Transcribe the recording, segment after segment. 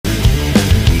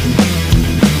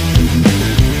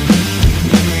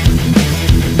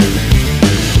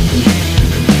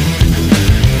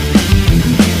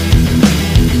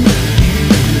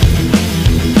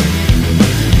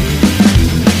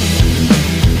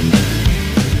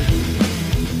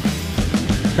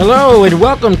Hello and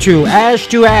welcome to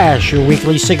Ash, your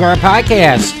weekly cigar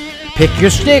podcast. Pick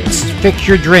your sticks, fix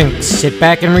your drinks, sit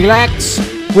back and relax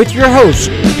with your hosts,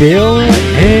 Bill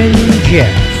and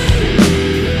Jeff.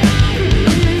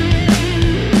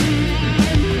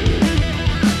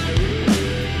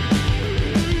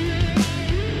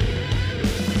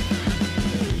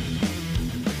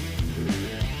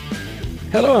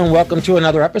 Hello and welcome to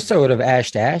another episode of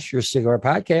Ash, your cigar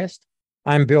podcast.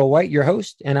 I'm Bill White, your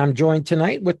host, and I'm joined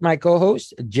tonight with my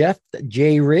co-host, Jeff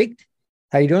J. Rigged.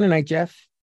 How you doing tonight, Jeff?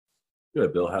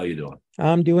 Good, Bill. How you doing?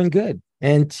 I'm doing good.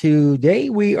 And today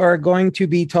we are going to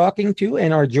be talking to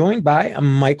and are joined by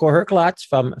Michael Herklots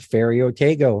from Ferio,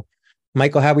 Tego.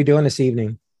 Michael, how are we doing this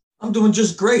evening? I'm doing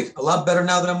just great. A lot better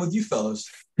now that I'm with you fellas.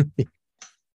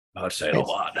 I'd say a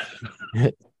lot.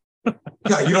 Yeah,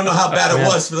 you don't know how bad it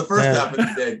was for the first half of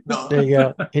the day. No. There you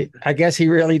go. I guess he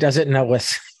really doesn't know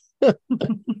us. Thank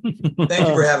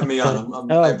you for having me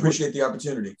on. I appreciate the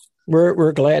opportunity.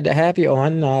 We're glad to have you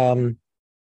on.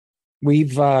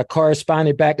 We've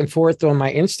corresponded back and forth on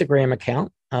my Instagram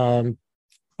account. A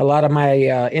lot of my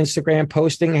Instagram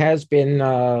posting has been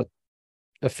a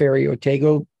Ferio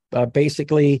Tego,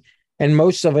 basically, and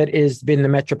most of it has been the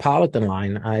Metropolitan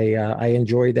line. I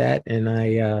enjoy that, and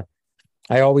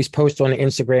I always post on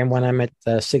Instagram when I'm at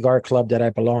the cigar club that I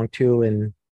belong to,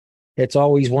 and it's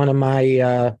always one of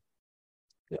my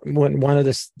one of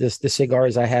the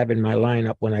cigars I have in my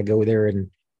lineup when I go there and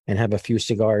have a few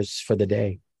cigars for the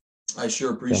day. I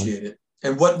sure appreciate it.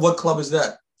 And what club is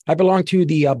that? I belong to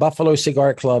the Buffalo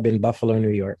Cigar Club in Buffalo, New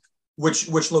York. Which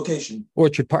location?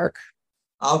 Orchard Park.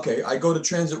 Okay, I go to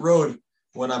Transit Road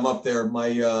when I'm up there. My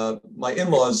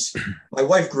in-laws, my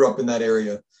wife grew up in that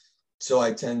area. So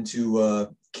I tend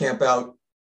to camp out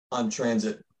on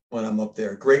Transit when I'm up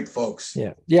there. Great folks.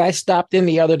 Yeah. I stopped in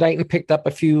the other night and picked up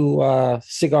a few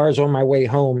cigars on my way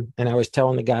home. And I was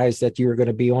telling the guys that you were going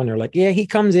to be on there. Like, yeah, he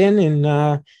comes in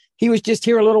and he was just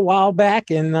here a little while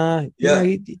back. And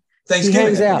Thanksgiving, he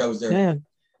hangs out. I was there.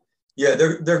 Yeah,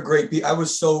 they're great people. I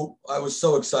was so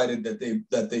excited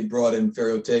that they brought in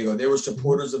Ferio Tego. They were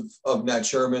supporters of Nat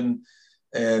Sherman,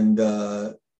 and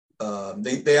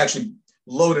they actually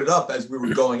loaded up as we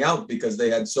were going out because they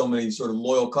had so many sort of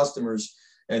loyal customers.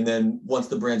 And then once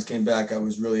the brands came back, I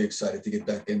was really excited to get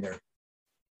back in there.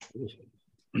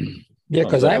 Yeah,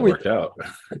 because I would. Worked out.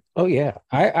 Oh yeah,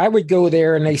 I would go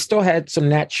there, and they still had some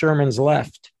Nat Shermans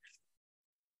left,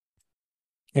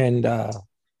 and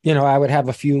I would have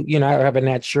a few. I would have a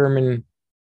Nat Sherman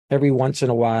every once in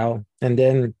a while, and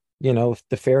then the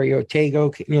Ferio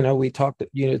Tego. We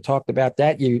talked about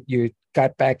that. You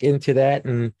got back into that,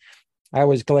 and I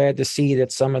was glad to see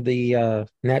that some of the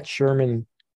Nat Sherman,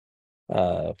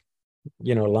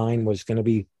 line was going to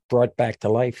be brought back to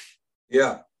life.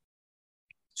 Yeah.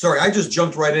 Sorry, I just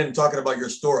jumped right in talking about your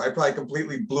store. I probably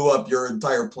completely blew up your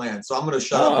entire plan. So I'm going to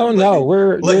shut up. Oh, no.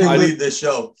 Let you lead this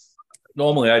show.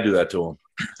 Normally, I do that to him.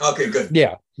 Okay, good.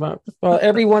 Yeah. Well,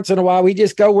 every once in a while, we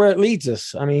just go where it leads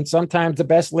us. I mean, sometimes the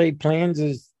best laid plans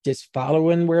is just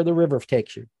following where the river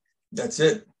takes you. That's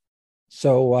it.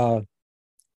 So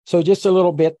just a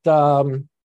little bit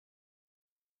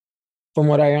from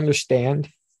what I understand,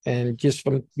 and just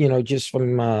from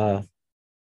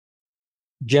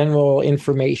general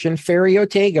information, Ferio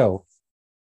Tego.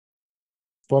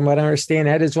 From what I understand,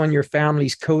 that is on your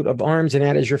family's coat of arms, and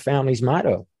that is your family's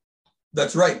motto.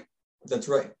 That's right. That's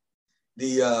right.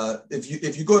 The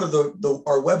if you go to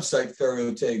our website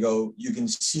Ferio Tego, you can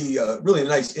see a really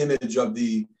nice image of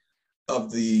the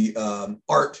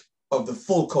art of the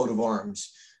full coat of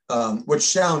arms. Which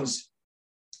sounds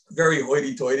very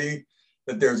hoity-toity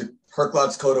that there's a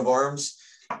Herklots coat of arms,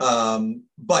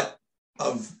 but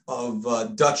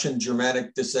of Dutch and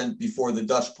Germanic descent before the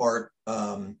Dutch part.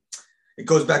 It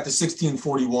goes back to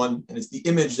 1641, and it's the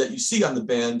image that you see on the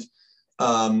band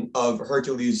of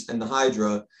Hercules and the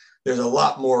Hydra. There's a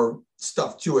lot more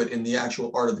stuff to it in the actual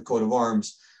art of the coat of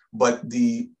arms, but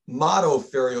the motto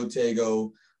Ferio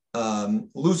Tego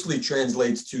loosely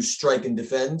translates to strike and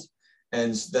defend.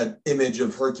 And that image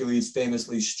of Hercules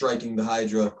famously striking the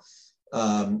Hydra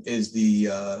is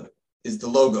the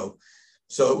logo.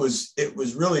 So it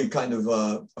was really kind of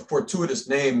a fortuitous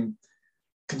name,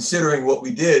 considering what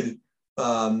we did,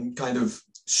 kind of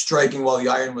striking while the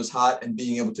iron was hot and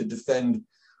being able to defend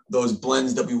those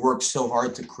blends that we worked so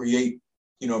hard to create,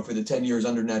 for the 10 years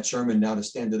under Nat Sherman, now to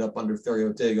stand it up under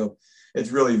Ferio Tego.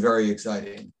 It's really very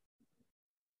exciting.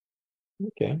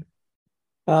 Okay.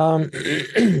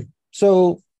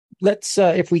 So let's,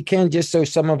 if we can, just so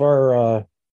some of our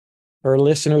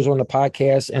listeners on the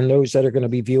podcast and those that are going to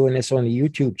be viewing this on the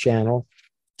YouTube channel,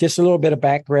 just a little bit of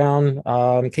background.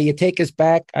 Can you take us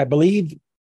back? I believe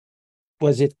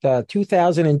was it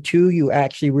 2002 you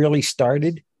actually really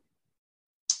started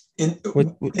In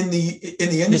with in the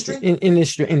industry? in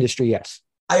industry, yes.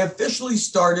 I officially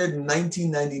started in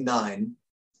 1999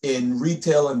 in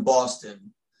retail in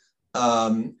Boston.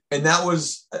 And that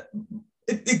was,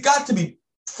 it got to be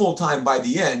full time by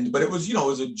the end, but it was, it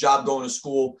was a job going to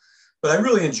school, but I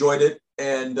really enjoyed it.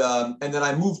 And then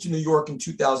I moved to New York in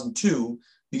 2002,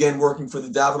 began working for the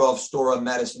Davidoff store on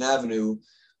Madison Avenue.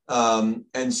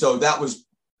 And so that was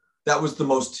the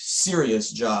most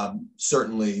serious job,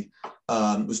 certainly,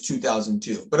 was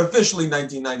 2002. But officially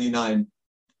 1999,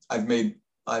 I've made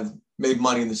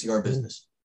money in the cigar business.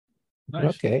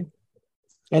 Nice. Okay.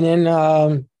 And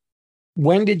then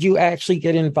when did you actually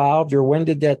get involved, or when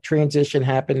did that transition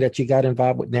happen that you got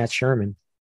involved with Nat Sherman?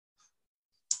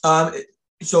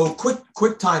 So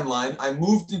quick timeline. I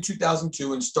moved in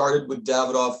 2002 and started with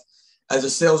Davidoff as a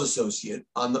sales associate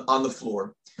on the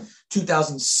floor.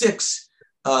 2006,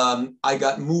 I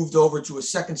got moved over to a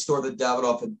second store that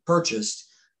Davidoff had purchased,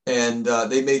 and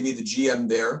they made me the GM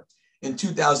there. In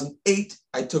 2008,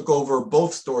 I took over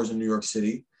both stores in New York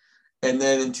City. And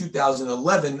then in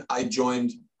 2011, I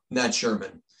joined Nat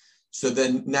Sherman. So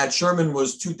then Nat Sherman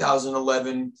was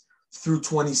 2011 through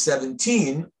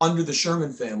 2017 under the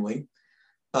Sherman family.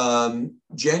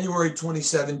 January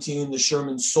 2017, the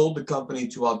Shermans sold the company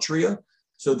to Altria.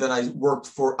 So then I worked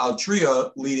for Altria,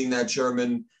 leading Nat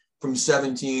Sherman from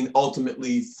 17,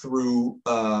 ultimately through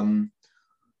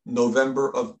November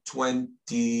of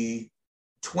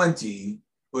 2020,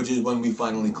 which is when we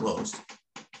finally closed.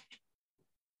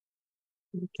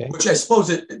 Okay. Which I suppose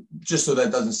just so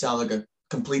that doesn't sound like a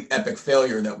complete epic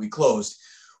failure that we closed.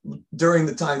 During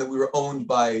the time that we were owned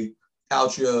by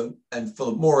Altria and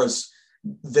Philip Morris,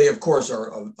 they of course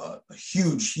are a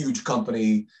huge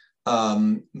company,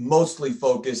 mostly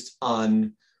focused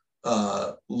on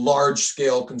large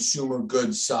scale consumer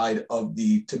goods side of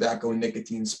the tobacco and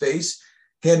nicotine space.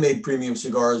 Handmade premium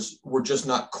cigars were just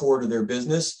not core to their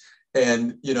business.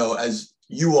 And, as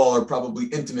you all are probably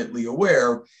intimately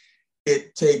aware,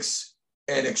 it takes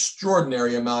an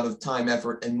extraordinary amount of time,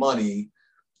 effort, and money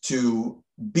to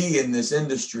be in this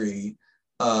industry.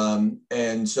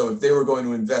 And so if they were going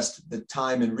to invest the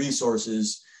time and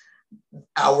resources,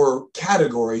 our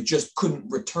category just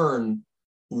couldn't return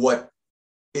what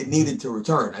it needed to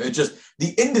return. I mean, just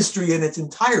the industry in its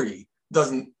entirety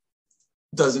doesn't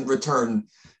return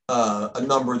a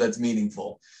number that's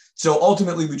meaningful. So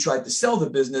ultimately, we tried to sell the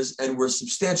business, and we're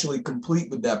substantially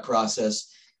complete with that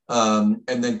process. And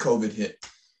then COVID hit.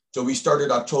 So we started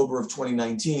October of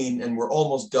 2019, and we're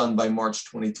almost done by March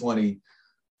 2020.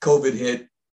 COVID hit,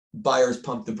 buyers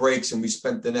pumped the brakes, and we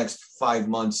spent the next 5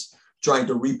 months trying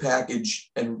to repackage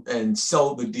and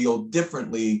sell the deal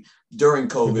differently during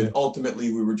COVID. Mm-hmm.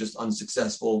 Ultimately, we were just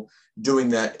unsuccessful doing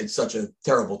that at such a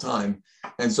terrible time.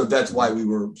 And so that's why we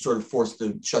were sort of forced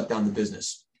to shut down the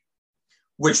business,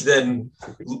 which then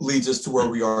leads us to where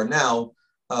we are now.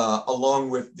 Along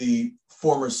with the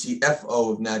former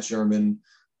CFO of Nat Sherman,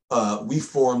 we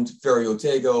formed Ferio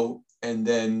Tego, and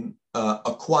then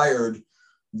acquired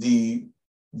the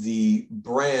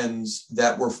brands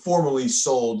that were formerly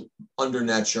sold under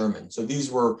Nat Sherman. So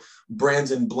these were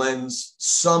brands and blends,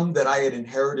 some that I had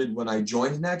inherited when I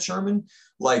joined Nat Sherman,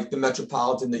 like the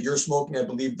Metropolitan that you're smoking, I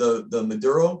believe the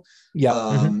Maduro.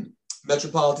 Yeah.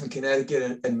 Metropolitan,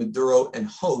 Connecticut, and Maduro and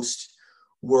Host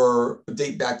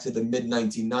date back to the mid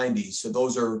 1990s. So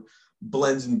those are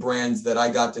blends and brands that I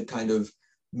got to kind of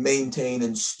maintain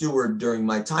and steward during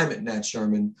my time at Nat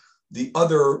Sherman. The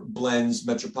other blends,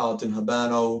 Metropolitan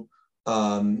Habano,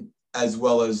 as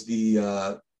well as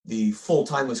the full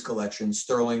timeless collection,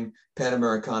 Sterling,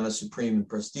 Panamericana, Supreme, and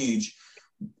Prestige.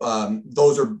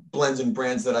 Those are blends and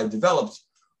brands that I developed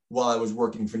while I was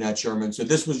working for Nat Sherman. So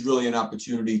this was really an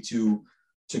opportunity to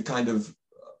kind of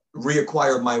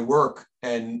reacquire my work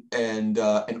and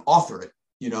offer it,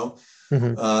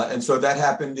 Mm-hmm. And so that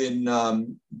happened in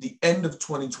the end of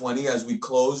 2020. As we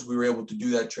closed, we were able to do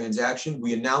that transaction.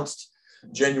 We announced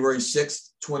January 6th,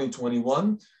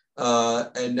 2021.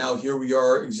 And now here we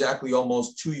are, exactly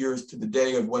almost 2 years to the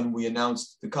day of when we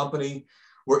announced the company.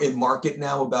 We're in market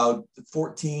now about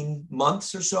 14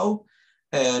 months or so.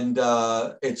 And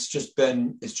it's just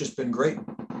been great.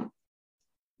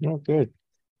 Oh, good.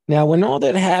 Now, when all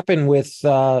that happened with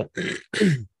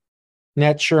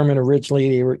Nat Sherman originally,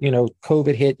 they were,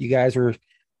 COVID hit. You guys were,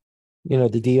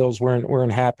 the deals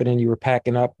weren't happening. You were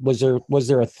packing up. Was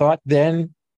there a thought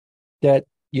then that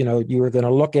you were going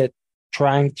to look at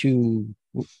trying to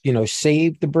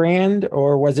save the brand,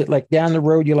 or was it like down the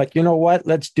road you're like, what,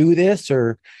 let's do this?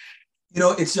 Or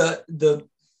it's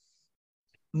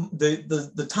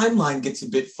the timeline gets a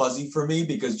bit fuzzy for me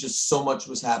because just so much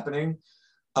was happening.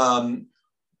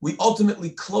 We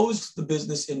ultimately closed the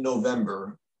business in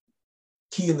November,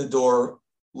 key in the door,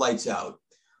 lights out.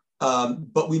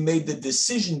 But we made the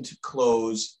decision to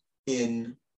close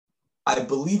in, I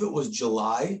believe it was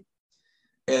July,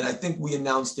 and I think we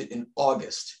announced it in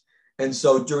August. And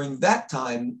so during that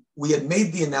time, we had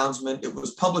made the announcement. It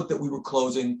was public that we were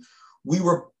closing. We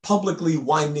were publicly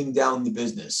winding down the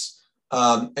business.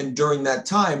 And during that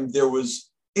time, there was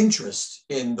interest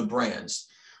in the brands.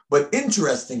 But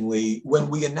interestingly, when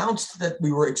we announced that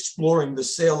we were exploring the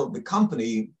sale of the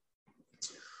company,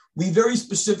 we very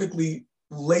specifically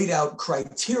laid out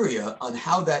criteria on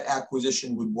how that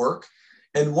acquisition would work.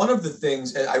 And one of the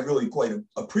things, and I really quite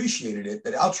appreciated it,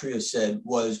 that Altria said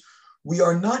was, we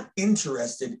are not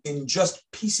interested in just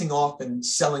piecing off and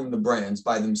selling the brands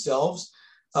by themselves,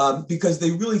 because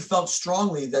they really felt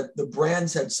strongly that the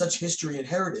brands had such history and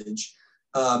heritage,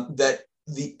 that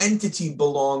the entity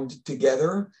belonged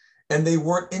together, and they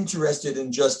weren't interested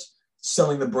in just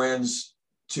selling the brands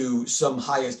to some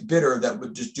highest bidder that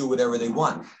would just do whatever they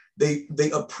want.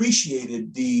 They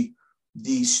appreciated the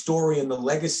story and the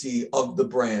legacy of the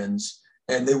brands,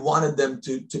 and they wanted them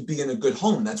to be in a good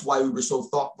home. That's why we were so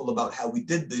thoughtful about how we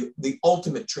did the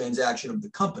ultimate transaction of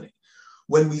the company.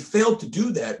 When we failed to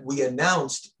do that, we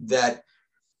announced that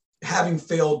having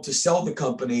failed to sell the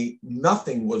company,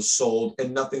 nothing was sold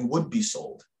and nothing would be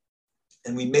sold.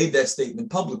 And we made that statement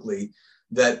publicly,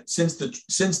 that since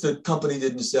the company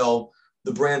didn't sell,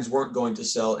 the brands weren't going to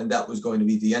sell, and that was going to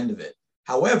be the end of it.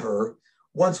 However,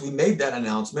 once we made that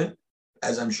announcement,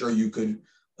 as I'm sure you could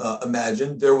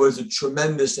imagine, there was a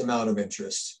tremendous amount of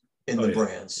interest in the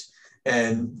brands.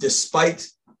 And despite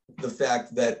the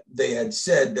fact that they had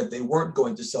said that they weren't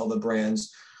going to sell the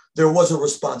brands, there was a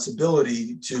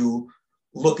responsibility to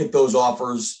look at those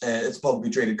offers, and it's a publicly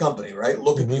traded company, right?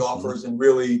 Look at the offers and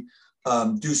really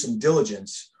do some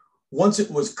diligence. Once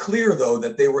it was clear, though,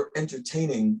 that they were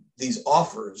entertaining these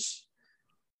offers,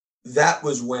 that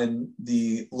was when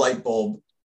the light bulb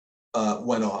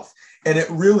went off. And it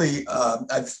really,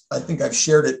 I think I've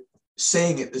shared it,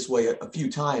 saying it this way a few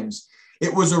times.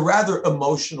 It was a rather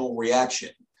emotional reaction.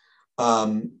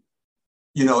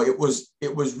 It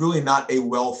was really not a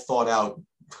well thought out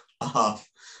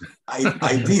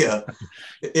idea.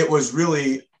 It was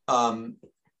really,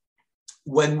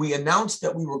 when we announced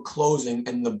that we were closing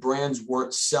and the brands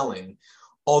weren't selling,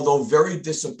 although very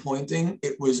disappointing,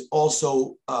 it was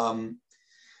also,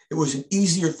 it was an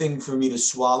easier thing for me to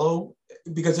swallow,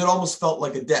 because it almost felt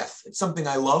like a death. It's something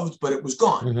I loved, but it was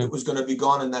gone. It was going to be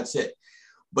gone, and that's it.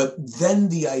 But then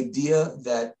the idea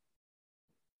that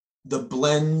the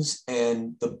blends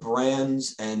and the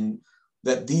brands, and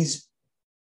that these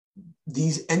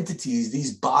entities,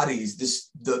 these bodies,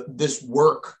 this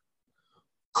work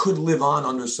could live on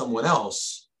under someone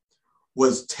else,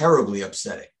 was terribly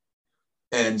upsetting.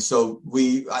 And so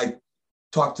I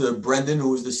talked to Brendan,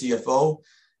 who was the CFO,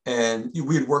 and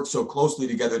we had worked so closely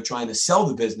together trying to sell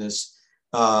the business,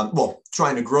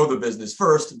 trying to grow the business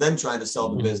first, then trying to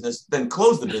sell the business, then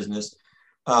close the business,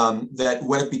 that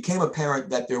when it became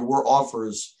apparent that there were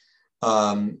offers,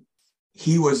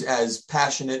 he was as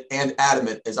passionate and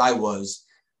adamant as I was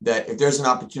that if there's an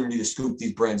opportunity to scoop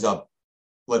these brands up,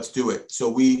 let's do it. So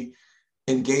we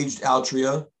engaged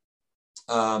Altria.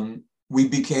 We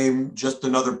became just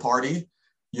another party.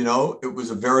 It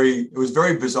was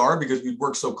very bizarre, because we'd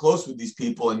worked so close with these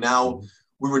people, and now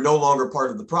we were no longer part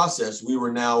of the process. We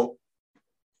were now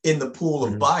in the pool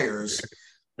of buyers.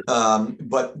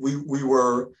 But we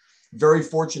were very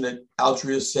fortunate.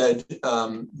 Altria said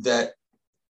that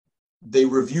they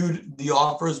reviewed the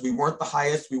offers. We weren't the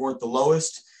highest, we weren't the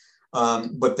lowest,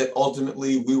 but that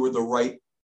ultimately we were the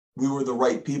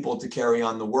right people to carry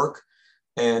on the work.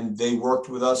 And they worked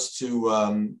with us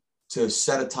to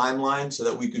set a timeline so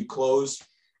that we could close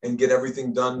and get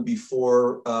everything done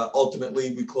before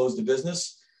ultimately we closed the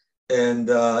business. And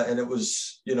it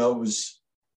was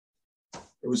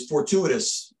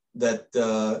fortuitous that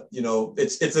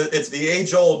it's the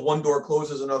age old, one door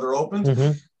closes, another opens.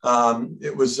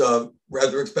 It was a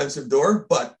rather expensive door,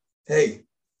 but hey,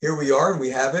 here we are, and we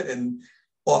have it, and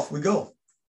off we go.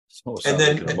 And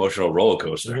then like an emotional roller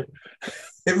coaster.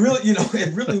 It really,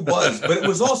 it really was, but it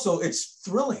was also, it's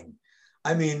thrilling.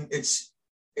 I mean, it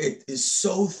is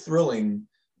so thrilling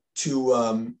to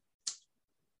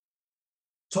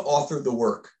author the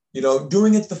work.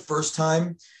 Doing it the first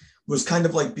time was kind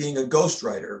of like being a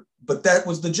ghostwriter, but that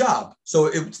was the job. So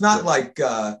it's not like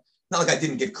I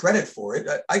didn't get credit for it.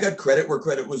 I got credit where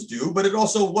credit was due, but it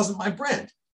also wasn't my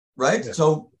brand, right? Yeah.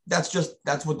 So that's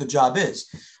what the job is.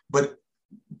 But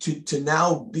to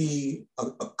now be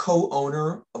a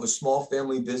co-owner of a small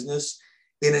family business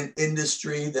in an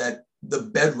industry that the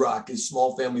bedrock is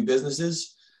small family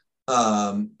businesses,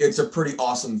 it's a pretty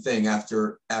awesome thing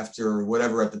after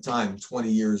whatever at the time, 20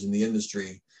 years in the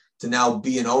industry, to now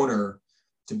be an owner,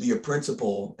 to be a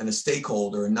principal and a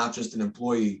stakeholder and not just an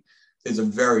employee is a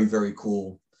very, very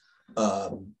cool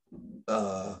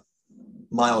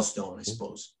milestone, I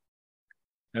suppose.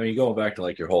 I mean, going back to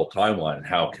like your whole timeline and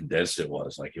how condensed it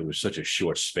was, like it was such a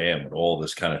short span when all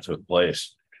this kind of took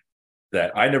place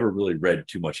that I never really read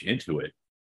too much into it.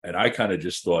 And I kind of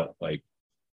just thought like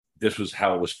this was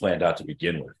how it was planned out to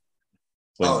begin with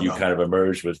when kind of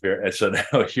emerged with Ferio. And so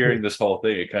now hearing this whole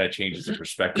thing, it kind of changes the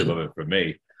perspective of it for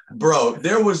me. Bro,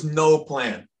 there was no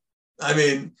plan. I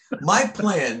mean, my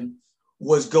plan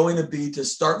was going to be to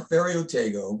start Ferio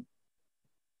Tego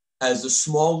as a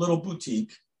small little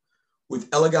boutique with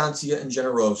elegancia and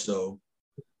generoso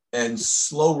and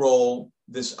slow roll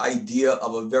this idea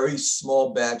of a very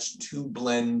small batch,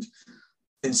 2-blend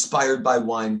inspired by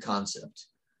wine concept.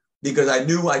 Because I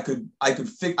knew I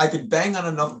could bang on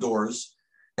enough doors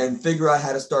and figure out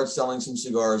how to start selling some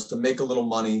cigars to make a little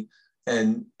money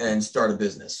and start a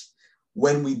business.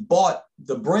 When we bought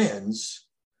the brands,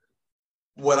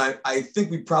 what I think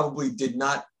we probably did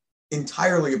not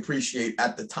entirely appreciate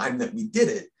at the time that we did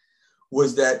it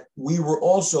was that we were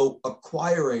also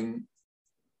acquiring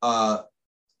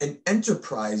an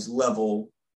enterprise level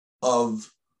of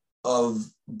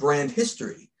brand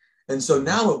history. And so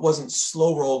now it wasn't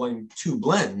slow rolling 2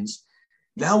 blends.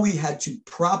 Now we had to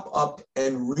prop up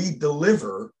and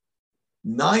re-deliver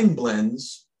 9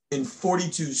 blends in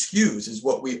 42 SKUs is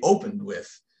what we opened with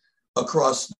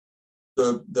across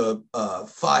the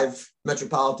 5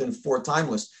 Metropolitan, 4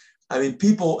 Timeless. I mean,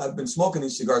 people have been smoking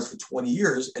these cigars for 20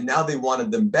 years and now they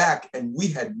wanted them back. And we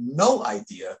had no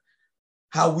idea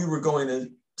how we were going to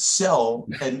sell,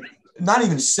 and not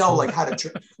even sell, like how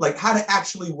to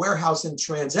actually warehouse and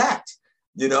transact.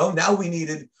 You know, now we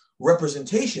needed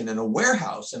representation and a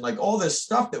warehouse and like all this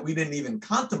stuff that we didn't even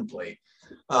contemplate.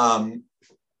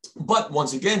 But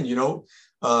once again, you know,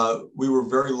 we were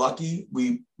very lucky.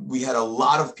 We had a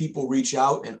lot of people reach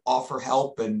out and offer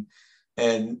help and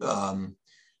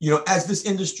you know, as this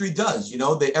industry does, you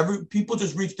know, people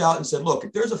just reached out and said, look,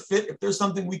 if there's a fit, if there's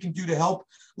something we can do to help,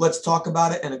 let's talk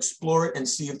about it and explore it and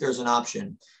see if there's an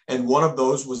option. And one of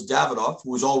those was Davidoff,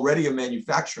 who was already a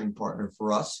manufacturing partner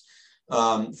for us,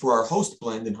 for our host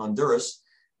blend in Honduras.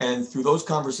 And through those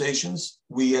conversations,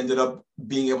 we ended up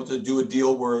being able to do a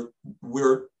deal where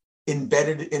we're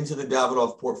embedded into the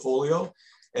Davidoff portfolio.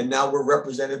 And now we're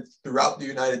represented throughout the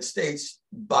United States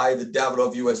by the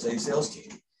Davidoff USA sales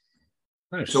team.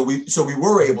 Nice. So we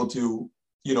were able to,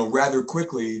 you know, rather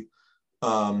quickly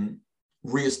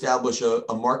reestablish a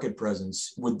market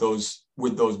presence with those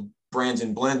brands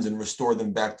and blends and restore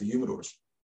them back to humidors.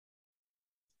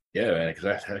 Yeah, man,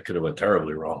 because that could have went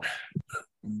terribly wrong,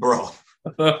 bro.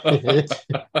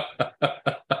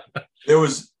 There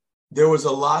was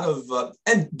a lot of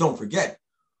and don't forget,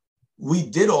 we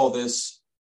did all this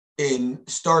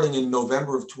starting in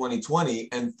November of 2020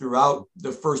 and throughout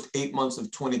the first 8 months of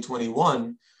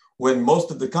 2021, when most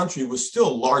of the country was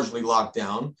still largely locked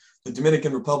down. The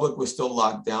Dominican Republic was still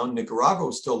locked down. Nicaragua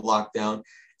was still locked down,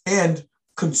 and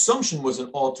consumption was an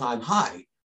all-time high.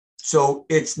 So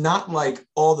it's not like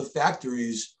all the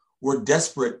factories were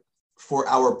desperate for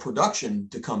our production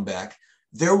to come back.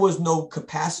 There was no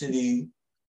capacity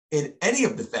in any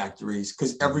of the factories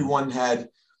because everyone had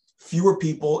fewer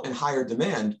people and higher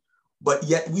demand. But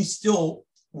yet we still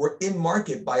were in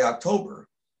market by October.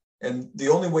 And the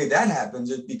only way that happens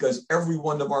is because every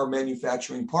one of our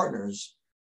manufacturing partners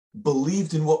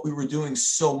believed in what we were doing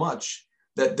so much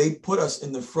that they put us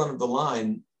in the front of the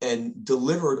line and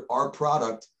delivered our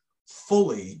product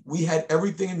fully. We had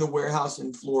everything in the warehouse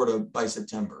in Florida by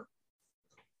September.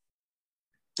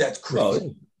 That's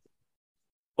crazy.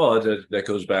 Well, that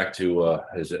goes back to,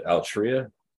 is it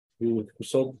Altria who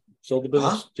sold the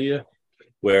business to you?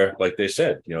 Where, like they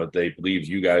said, you know, they believed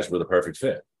you guys were the perfect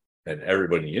fit. And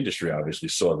everybody in the industry obviously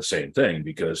saw the same thing,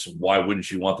 because why wouldn't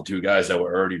you want the 2 guys that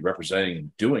were already representing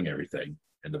and doing everything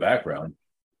in the background?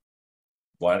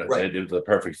 Why not? Right. They did the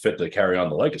perfect fit to carry on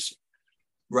the legacy.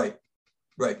 Right.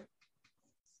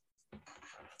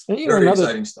 And, very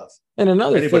exciting stuff. And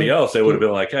anybody else, they would have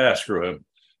been like, screw him.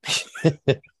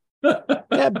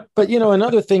 Yeah, but you know,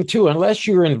 another thing too, unless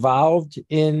you're involved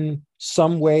in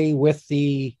some way with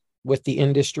the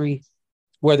industry,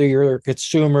 whether you're a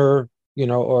consumer, you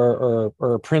know, or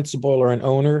a principal or an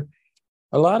owner,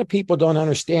 a lot of people don't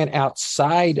understand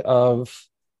outside of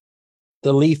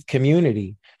the leaf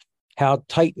community how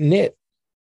tight knit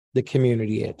the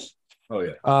community is. Oh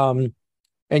yeah.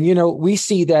 And we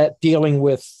see that dealing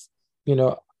with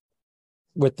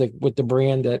with the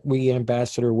brand that we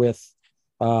ambassador with.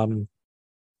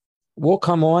 We'll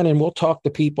come on and we'll talk to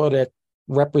people that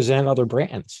represent other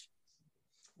brands.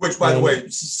 Which, by the way,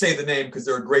 say the name because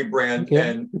they're a great brand.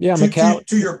 Yeah, And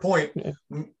to your point,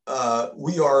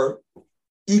 we are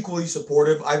equally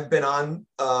supportive. I've been on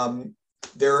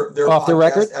their off podcast the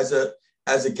record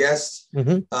as a guest.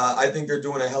 Mm-hmm. I think they're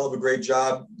doing a hell of a great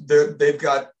job. They've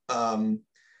got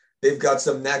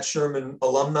some Nat Sherman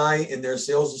alumni in their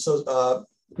sales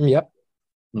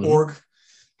org.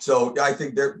 So I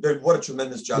think they're what a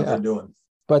tremendous job they're doing.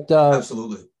 But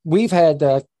absolutely, we've had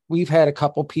a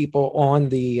couple people on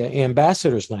the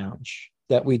Ambassadors Lounge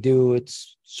that we do.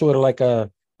 It's sort of like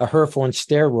a HERF on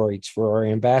steroids for our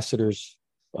ambassadors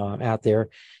out there,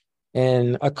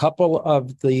 and a couple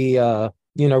of the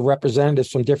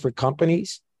representatives from different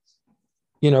companies,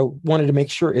 wanted to make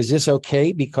sure, is this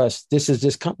okay? Because this is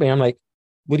this company. I'm like,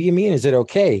 what do you mean? Is it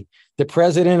okay? The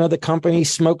president of the company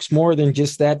smokes more than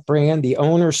just that brand. The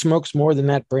owner smokes more than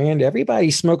that brand. Everybody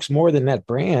smokes more than that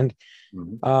brand.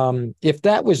 Mm-hmm. If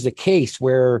that was the case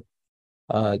where,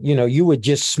 you would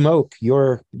just smoke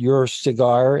your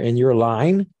cigar and your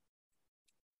line,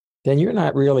 then you're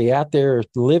not really out there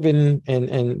living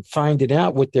and finding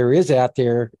out what there is out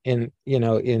there in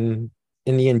the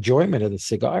enjoyment of the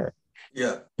cigar.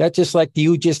 Yeah. That's just like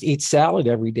you just eat salad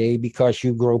every day because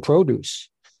you grow produce.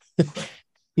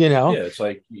 Yeah, it's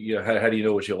like, how do you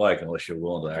know what you like unless you're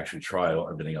willing to actually try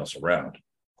everything else around?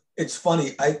 It's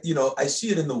funny. I see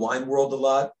it in the wine world a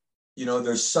lot.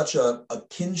 There's such a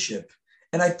kinship.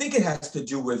 And I think it has to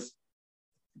do with,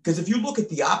 because if you look at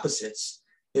the opposites,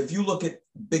 if you look at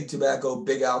big tobacco,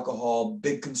 big alcohol,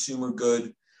 big consumer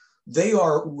good, they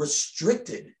are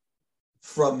restricted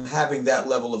from having that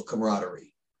level of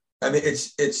camaraderie. I mean,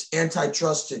 it's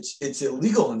antitrust. It's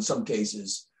illegal in some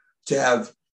cases to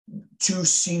have two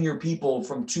senior people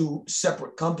from two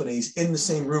separate companies in the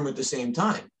same room at the same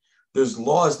time. There's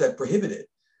laws that prohibit it.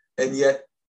 And yet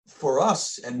for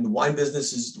us, and the wine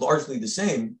business is largely the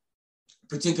same,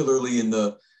 particularly in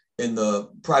the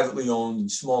privately owned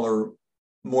and smaller,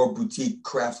 more boutique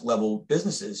craft level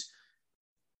businesses,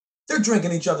 they're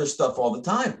drinking each other's stuff all the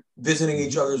time, visiting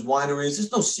each other's wineries.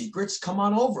 There's no secrets. Come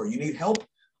on over. You need help?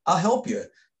 I'll help you.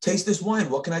 Taste this wine.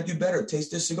 What can I do better?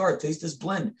 Taste this cigar. Taste this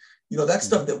blend. That's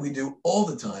stuff that we do all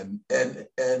the time.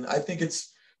 And I think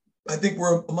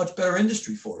we're a much better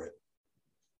industry for it.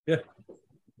 Yeah.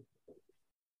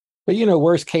 But,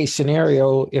 worst case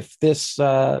scenario, if this,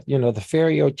 the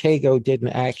Ferio Tego didn't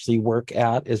actually work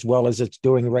out as well as it's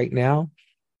doing right now,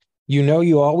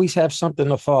 you always have something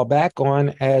to fall back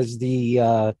on as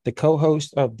the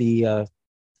co-host of the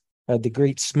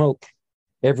Great Smoke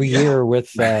every year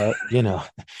with,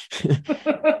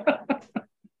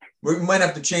 We might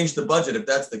have to change the budget if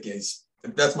that's the case.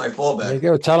 If that's my fallback. There you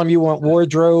go. Tell them you want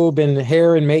wardrobe and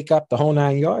hair and makeup, the whole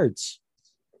 9 yards.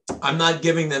 I'm not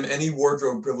giving them any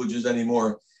wardrobe privileges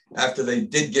anymore after they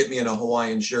did get me in a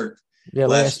Hawaiian shirt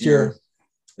last year.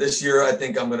 This year, I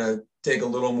think I'm going to take a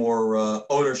little more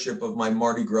ownership of my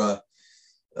Mardi Gras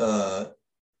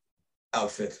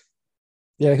outfit.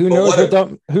 Yeah, who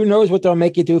knows what they'll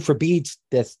make you do for beads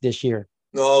this year?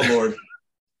 Oh Lord,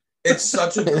 it's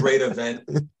such a great event.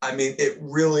 I mean,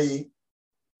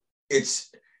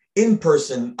 it's in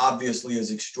person. Obviously,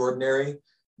 is extraordinary,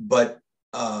 but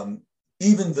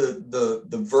even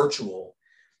the virtual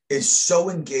is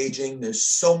so engaging. There's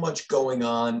so much going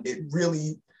on. It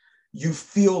really, you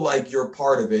feel like you're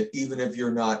part of it, even if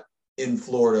you're not in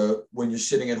Florida when you're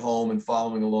sitting at home and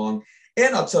following along.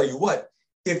 And I'll tell you what,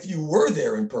 if you were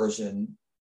there in person,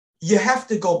 you have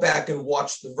to go back and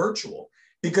watch the virtual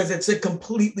because it's a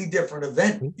completely different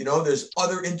event. There's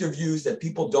other interviews that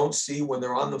people don't see when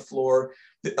they're on the floor.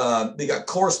 They got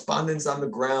correspondents on the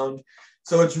ground.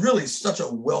 So it's really such a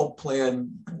well-planned,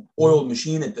 oiled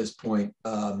machine at this point.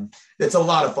 It's a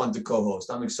lot of fun to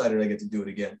co-host. I'm excited I get to do it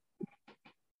again.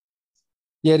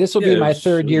 Yeah, this will be my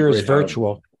third year as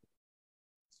virtual.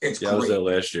 It's great. I was there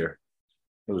last year.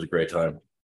 It was a great time.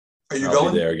 Are you I'll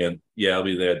going? Be there again. Yeah, I'll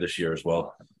be there this year as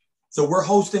well. So we're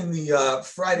hosting the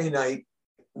Friday night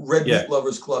Red Meat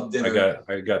Lovers Club dinner.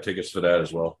 I got tickets for that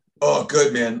as well. Oh,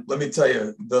 good, man. Let me tell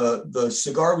you, the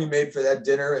cigar we made for that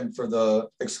dinner and for the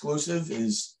exclusive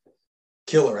is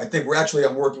killer. I think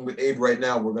I'm working with Abe right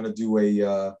now. We're going to do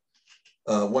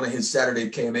one of his Saturday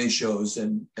KMA shows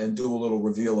and do a little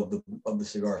reveal of the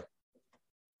cigar.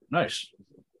 Nice.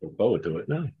 Look forward to it.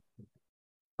 No.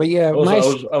 But yeah, I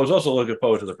was also looking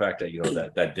forward to the fact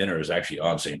that that dinner is actually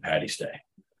on St. Patty's Day.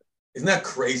 Isn't that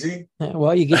crazy?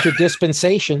 Well, you get your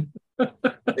dispensation.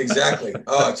 Exactly.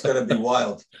 Oh, it's going to be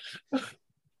wild. It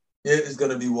is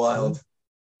going to be wild.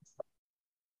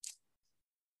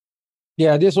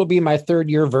 Yeah, this will be my third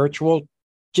year virtual.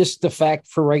 Just the fact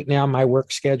for right now, my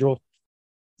work schedule.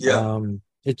 Yeah.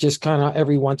 It's just kind of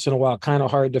every once in a while, kind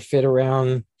of hard to fit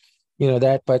around,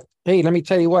 that. But hey, let me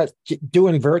tell you what,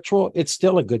 doing virtual, it's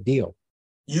still a good deal.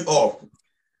 I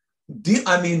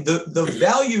mean, the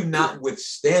value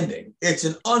notwithstanding, it's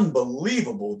an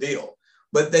unbelievable deal.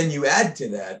 But then you add to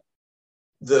that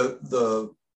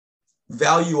the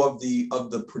value of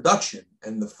the production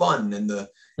and the fun and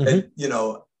and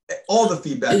all the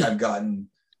feedback I've gotten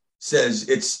says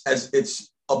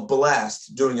it's a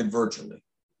blast doing it virtually.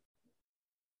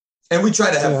 And we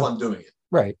try to have fun doing it.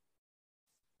 Right.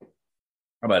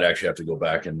 I might actually have to go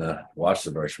back and watch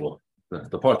the virtual.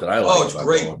 The part that I like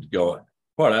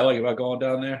part I like about going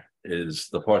down there is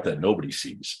the part that nobody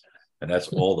sees, and that's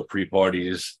all the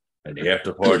pre-parties and the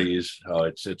after parties. Oh,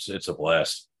 it's a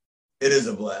blast. It is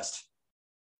a blast.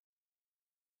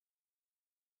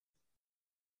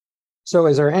 So,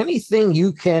 is there anything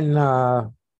you can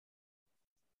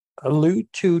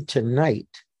allude to tonight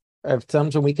of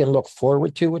something we can look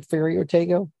forward to with Ferio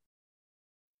Tego?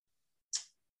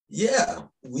 Yeah,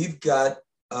 we've got,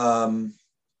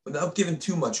 without giving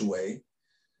too much away,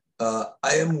 I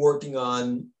am working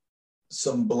on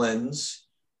some blends.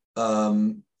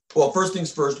 Well, first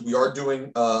things first, we are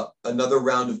doing another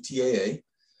round of TAA.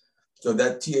 So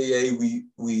that TAA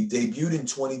we debuted in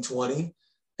 2020,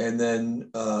 and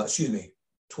then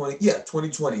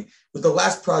 2020 was the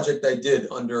last project I did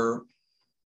under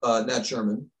Nat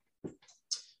Sherman.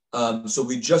 So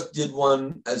we just did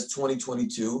one as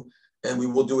 2022, and we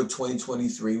will do it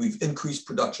 2023. We've increased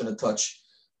production a touch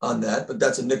on that, but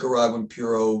that's a Nicaraguan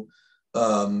Puro.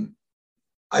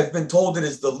 I've been told it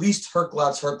is the least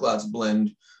Herklots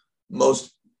blend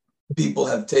most people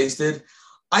have tasted.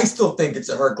 I still think it's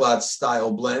a Herklots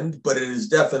style blend, but it is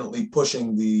definitely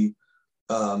pushing the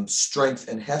strength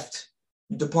and heft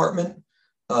department.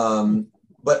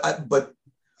 But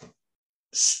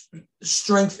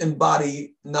strength and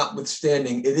body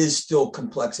notwithstanding, it is still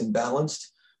complex and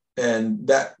balanced, and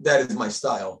that is my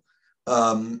style.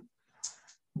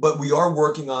 But we are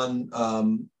working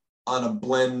on a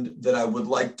blend that I would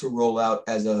like to roll out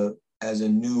as a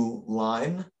new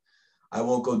line. I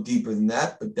won't go deeper than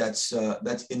that, but that's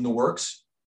in the works.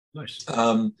 Nice.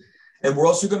 And we're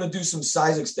also going to do some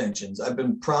size extensions. I've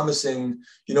been promising,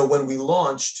 when we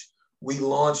launched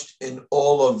in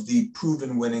all of the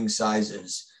proven winning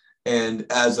sizes. And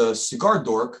as a cigar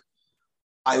dork,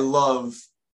 I love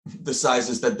the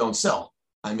sizes that don't sell.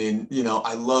 I mean,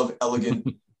 I love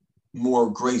elegant, more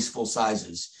graceful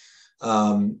sizes.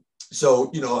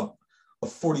 So, a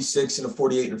 46 and a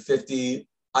 48 and a 50,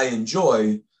 I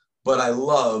enjoy, but I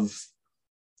love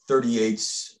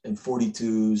 38s and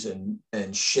 42s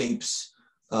and shapes.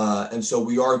 And so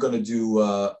we are going to do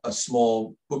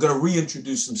we're going to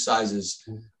reintroduce some sizes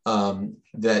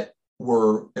that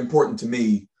were important to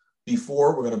me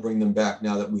before. We're going to bring them back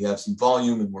now that we have some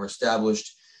volume and we're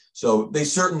established. So they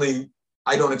certainly,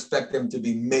 I don't expect them to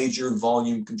be major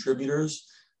volume contributors,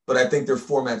 but I think they're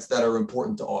formats that are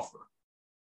important to offer.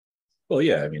 Well,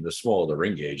 yeah, I mean, the smaller the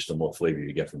ring gauge, the more flavor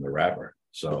you get from the wrapper.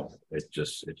 So it's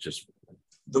just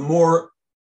the more,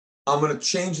 I'm going to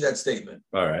change that statement.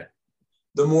 All right.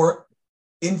 The more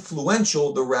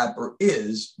influential the wrapper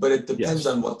is, but it depends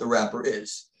on what the wrapper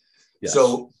is. Yes.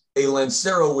 So a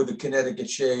Lancero with a Connecticut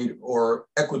shade or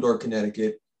Ecuador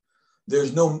Connecticut,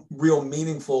 there's no real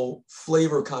meaningful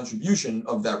flavor contribution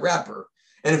of that wrapper.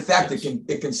 And in fact,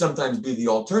 it can sometimes be the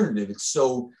alternative. It's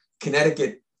so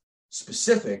Connecticut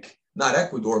specific, not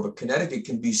Ecuador, but Connecticut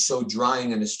can be so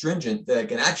drying and astringent that it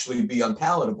can actually be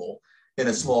unpalatable in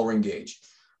a small ring gauge.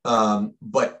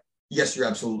 But yes, you're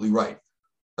absolutely right.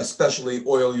 Especially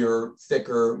oilier,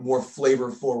 thicker, more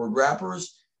flavor forward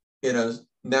wrappers in a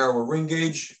narrower ring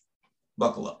gauge,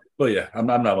 buckle up. Well, yeah, I'm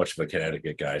not much of a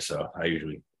Connecticut guy, so I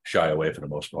usually shy away for the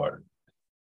most part.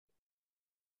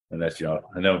 And that's,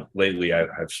 I know lately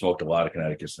I've smoked a lot of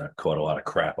Connecticut's and I've caught a lot of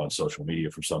crap on social media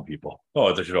from some people.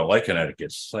 Oh, that you don't like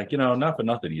Connecticut's. It's like, not for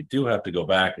nothing. You do have to go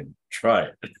back and try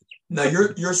it. Now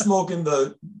you're smoking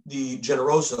the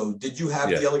Generoso. Did you have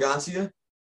the Elegancia?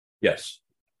 Yes.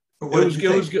 It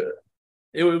was good.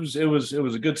 It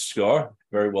was a good cigar,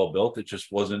 very well built. It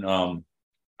just wasn't. I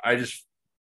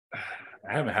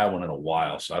haven't had one in a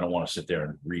while, so I don't want to sit there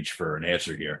and reach for an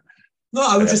answer here. No,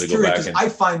 I was just curious because I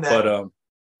find that. But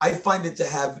I find it to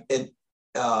have an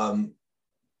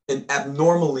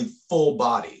abnormally full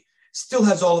body. Still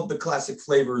has all of the classic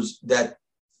flavors that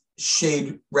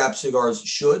shade wrap cigars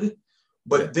should,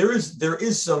 But there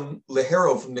is some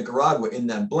Ligero from Nicaragua in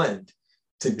that blend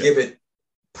to give it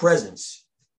presence.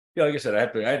 Yeah, like I said,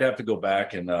 I'd have to go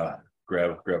back and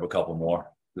grab a couple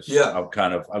more. Yeah. I'm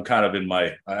kind of in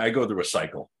I go through a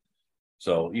cycle.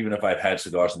 So even if I've had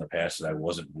cigars in the past that I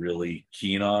wasn't really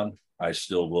keen on, I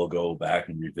still will go back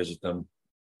and revisit them.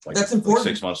 That's important.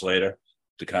 6 months later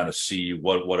to kind of see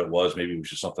what it was. Maybe it was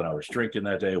just something I was drinking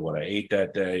that day, what I ate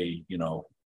that day,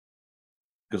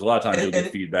 because a lot of times you'll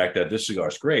get feedback that this cigar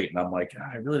is great. And I'm like,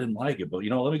 I really didn't like it, but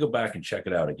let me go back and check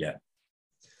it out again.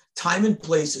 Time and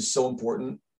place is so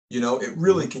important. It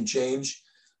really can change.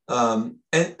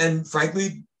 And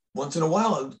frankly, once in a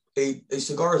while, a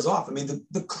cigar is off. I mean,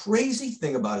 the crazy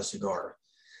thing about a cigar,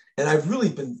 and I've really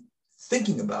been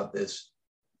thinking about this,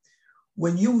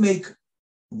 when you make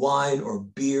wine or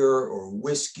beer or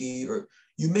whiskey, or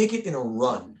you make it in a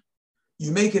run,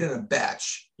 you make it in a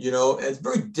batch, it's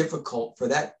very difficult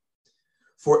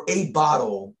for a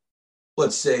bottle,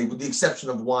 let's say, with the exception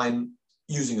of wine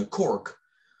using a cork,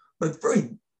 but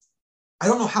I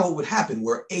don't know how it would happen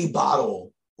where a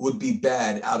bottle would be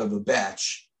bad out of a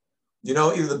batch.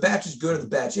 Either the batch is good or the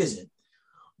batch isn't.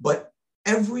 But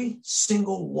every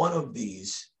single one of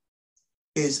these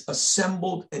is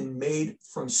assembled and made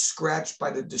from scratch by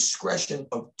the discretion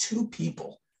of two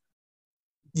people.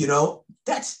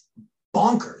 That's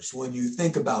bonkers when you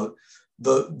think about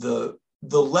the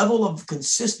level of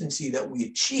consistency that we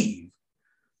achieve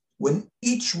when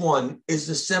each one is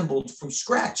assembled from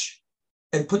scratch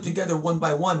and put together one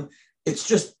by one.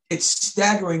 It's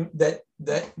staggering that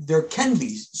there can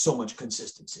be so much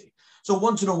consistency. So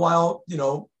once in a while,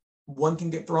 one can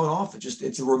get thrown off.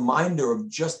 It's a reminder of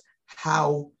just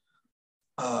how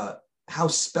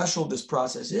special this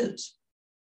process is.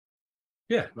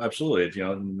 Yeah, absolutely.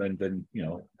 And then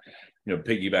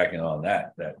piggybacking on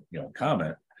that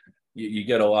comment, you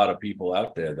get a lot of people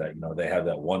out there that they have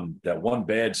that one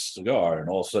bad cigar, and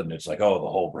all of a sudden it's like, oh, the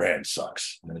whole brand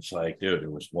sucks, and it's like, dude,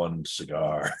 it was one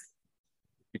cigar.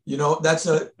 That's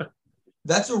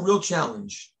a real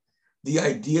challenge. The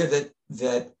idea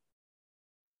that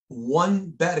one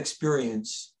bad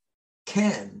experience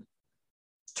can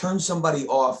turn somebody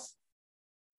off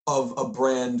of a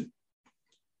brand,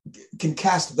 can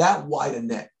cast that wide a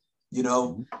net,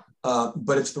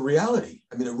 but it's the reality.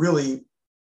 I mean, I don't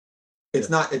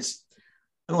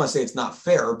want to say it's not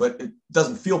fair, but it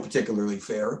doesn't feel particularly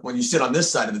fair when you sit on this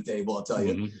side of the table, I'll tell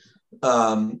you.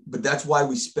 But that's why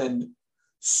we spend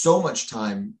so much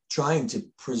time trying to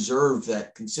preserve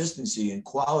that consistency and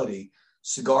quality,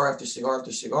 cigar after cigar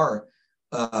after cigar,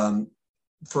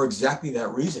 for exactly that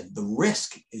reason. The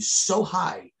risk is so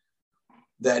high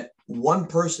that one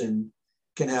person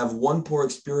can have one poor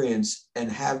experience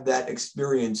and have that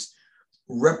experience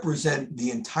represent the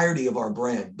entirety of our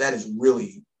brand. That is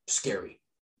really scary.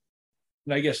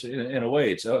 And I guess in a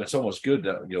way, it's almost good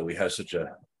that we have such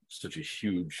a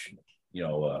huge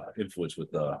influence with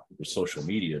social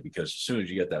media, because as soon as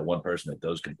you get that one person that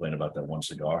does complain about that one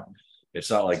cigar, it's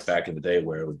not like back in the day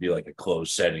where it would be like a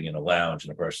closed setting in a lounge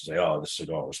and a person say, oh, this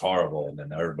cigar was horrible, and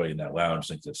then everybody in that lounge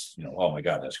thinks it's oh my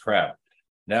god, that's crap.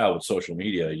 Now with social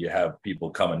media, you have people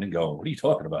coming and going, what are you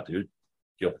talking about, dude?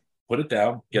 Put it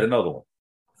down, get another one.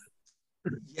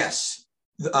 Yes,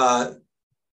 but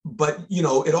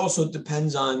it also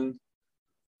depends on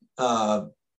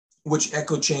which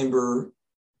echo chamber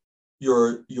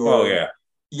you're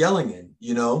yelling in,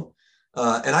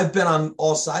 and I've been on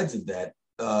all sides of that.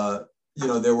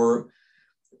 There were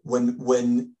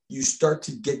when you start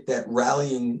to get that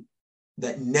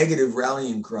negative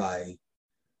rallying cry,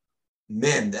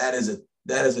 man, that is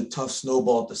a tough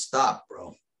snowball to stop,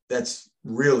 bro. That's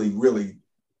really, really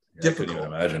difficult. I couldn't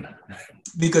even imagine.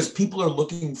 Because people are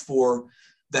looking for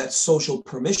that social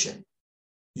permission.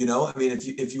 I mean,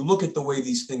 if you look at the way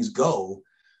these things go,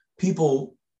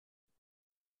 people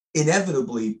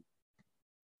inevitably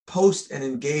post and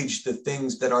engage the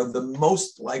things that are the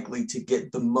most likely to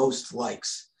get the most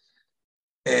likes.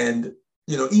 And,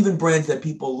 even brands that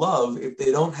people love, if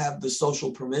they don't have the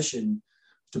social permission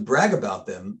to brag about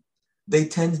them, they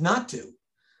tend not to.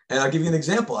 And I'll give you an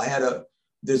example. I had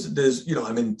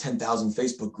I'm in 10,000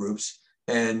 Facebook groups,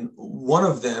 and one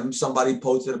of them, somebody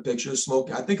posted a picture of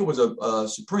smoking. I think it was a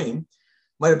Supreme,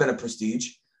 might have been a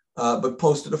Prestige, but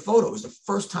posted a photo. It was the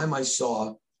first time I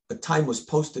saw a time was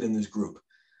posted in this group.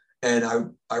 And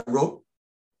I wrote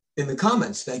in the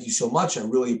comments, thank you so much. I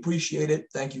really appreciate it.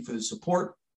 Thank you for the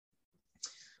support.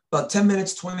 About 10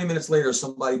 minutes, 20 minutes later,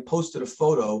 somebody posted a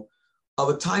photo of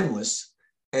a timeless,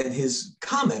 and his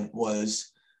comment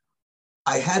was,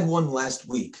 I had one last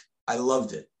week. I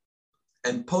loved it,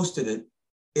 and posted it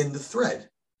in the thread.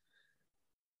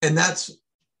 And that's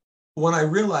when I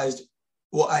realized,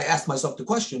 well, I asked myself the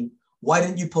question, why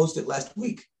didn't you post it last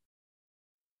week?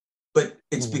 But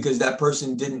it's because that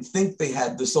person didn't think they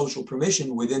had the social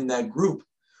permission within that group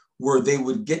where they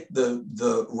would get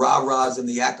the rah-rahs and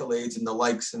the accolades and the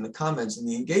likes and the comments and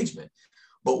the engagement.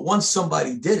 But once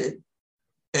somebody did it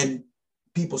and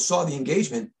people saw the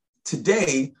engagement,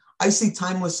 today I see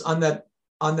Timeless on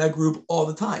that group all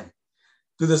the time.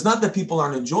 Because it's not that people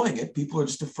aren't enjoying it. People are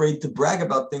just afraid to brag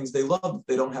about things they love if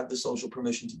they don't have the social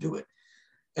permission to do it.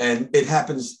 And it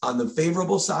happens on the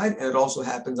favorable side, and it also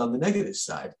happens on the negative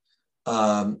side.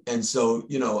 And so,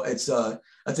 you know, it's a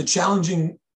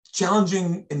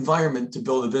challenging environment to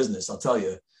build a business, I'll tell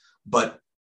you, but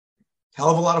hell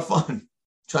of a lot of fun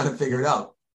trying to figure it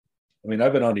out. I mean,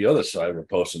 I've been on the other side of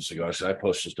posting cigars. I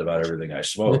post just about everything I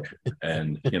smoke,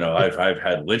 and you know, I've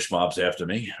had lynch mobs after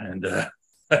me, and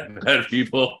I've had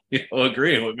people, you know,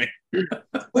 agreeing with me.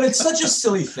 But it's such a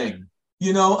silly thing,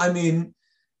 you know. I mean,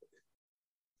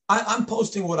 I'm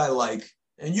posting what I like,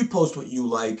 and you post what you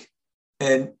like,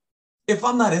 and if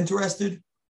I'm not interested,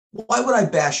 why would I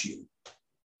bash you?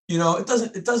 You know, it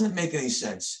doesn't make any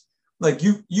sense. Like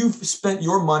you've spent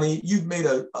your money, you've made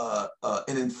an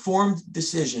informed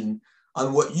decision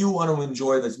on what you want to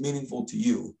enjoy that's meaningful to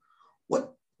you.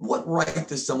 What right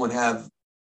does someone have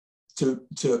to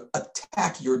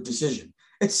attack your decision?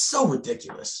 It's so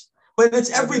ridiculous, but it's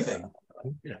everything.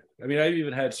 Yeah, I mean, I've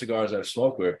even had cigars I've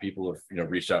smoked where people have, you know,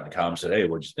 reached out in the comments and said, "Hey,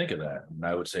 what'd you think of that?" And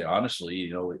I would say, honestly,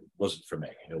 you know, it wasn't for me.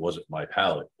 It wasn't my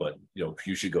palate, but you know,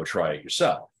 you should go try it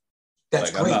yourself.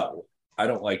 That's like, great. I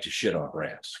don't like to shit on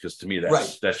brands because to me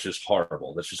that's just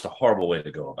horrible. That's just a horrible way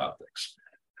to go about things.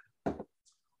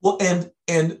 Well,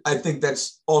 and I think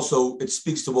that's also, it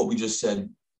speaks to what we just said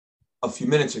a few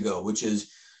minutes ago, which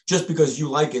is just because you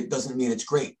like it doesn't mean it's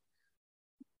great.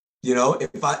 You know,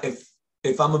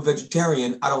 if I'm a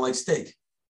vegetarian, I don't like steak.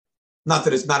 Not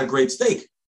that it's not a great steak.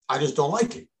 I just don't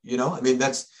like it. You know, I mean,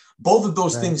 that's both of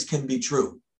those things can be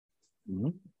true. Mm-hmm.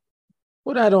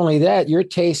 Well, not only that, your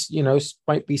taste, you know,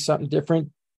 might be something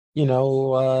different, you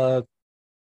know,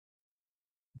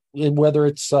 whether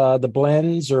it's the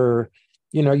blends or,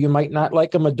 you know, you might not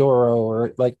like a Maduro,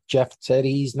 or like Jeff said,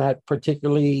 he's not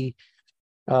particularly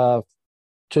to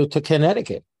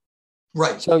Connecticut.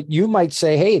 Right. So you might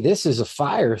say, hey, this is a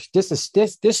fire. This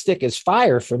stick is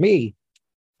fire for me.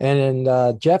 And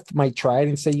then Jeff might try it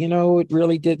and say, you know, it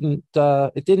really didn't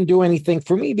do anything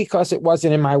for me because it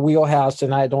wasn't in my wheelhouse,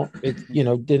 and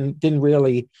didn't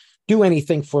really do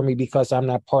anything for me because I'm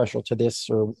not partial to this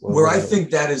or where whatever. I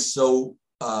think that is so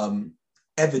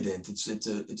evident. It's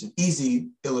an easy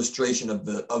illustration of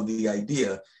the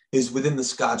idea is within the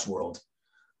Scotch world.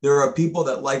 There are people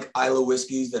that like Islay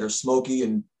whiskeys that are smoky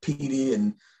and peaty,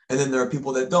 and then there are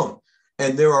people that don't.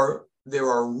 And there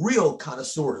are real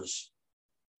connoisseurs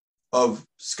of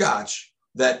Scotch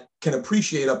that can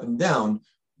appreciate up and down.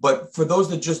 But for those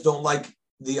that just don't like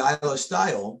the Islay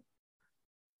style,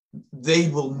 they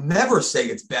will never say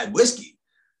it's bad whiskey.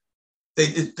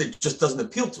 It just doesn't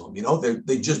appeal to them. You know,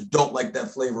 they just don't like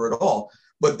that flavor at all.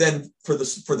 But then for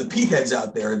the peat heads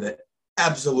out there that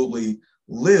absolutely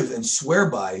live and swear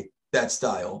by that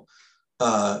style,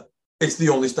 it's the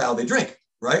only style they drink,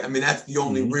 right? I mean, that's the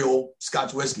only real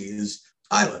Scotch whiskey is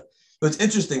Islay. But it's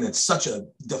interesting that such a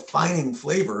defining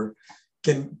flavor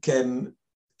can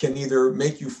either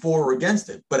make you for or against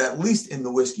it. But at least in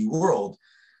the whiskey world,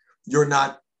 you're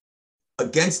not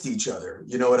against each other.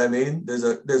 You know what I mean? There's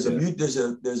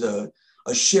a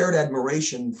shared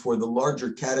admiration for the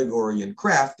larger category and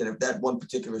craft. And if that one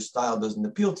particular style doesn't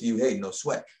appeal to you, hey, no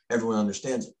sweat. Everyone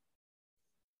understands it.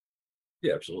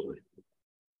 Yeah, absolutely.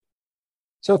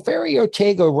 So Ferio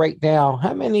Tego right now,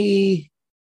 how many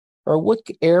or what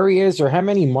areas or how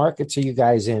many markets are you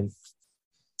guys in?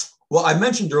 Well, I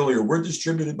mentioned earlier, we're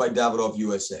distributed by Davidoff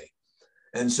USA.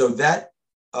 And so that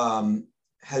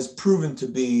has proven to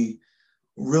be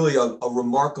really a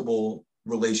remarkable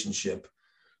relationship.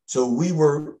 So we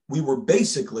were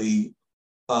basically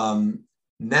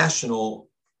national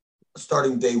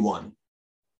starting day one.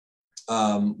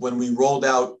 When we rolled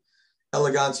out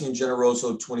Elegancia and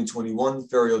Generoso 2021,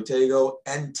 Ferio Tego,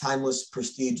 and Timeless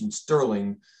Prestige and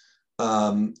Sterling,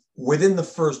 within the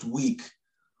first week,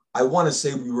 I want to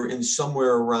say we were in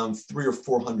somewhere around 300 or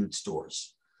 400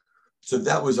 stores. So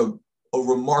that was a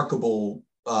remarkable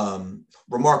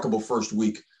first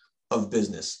week of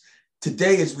business.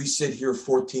 Today, as we sit here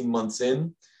 14 months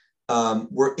in,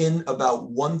 we're in about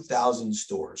 1,000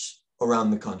 stores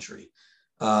around the country.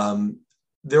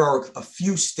 There are a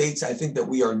few states I think that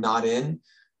we are not in,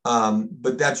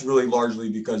 but that's really largely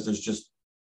because there's just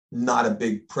not a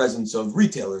big presence of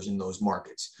retailers in those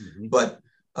markets. Mm-hmm. But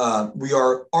We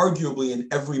are arguably in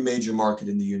every major market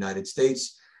in the United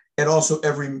States and also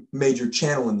every major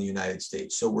channel in the United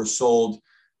States. So we're sold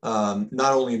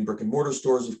not only in brick and mortar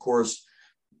stores, of course,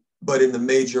 but in the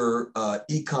major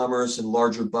e-commerce and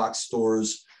larger box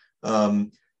stores. But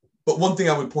one thing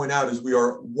I would point out is we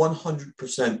are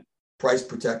 100% price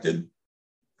protected.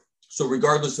 So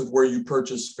regardless of where you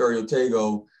purchase Ferio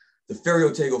Tego, the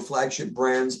Ferio Tego flagship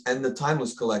brands and the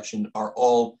Timeless collection are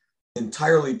all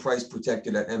entirely price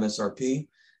protected at MSRP.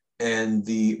 And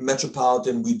the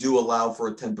Metropolitan, we do allow for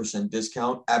a 10%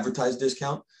 discount, advertised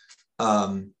discount.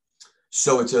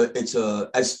 So it's a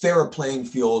as fair a playing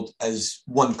field as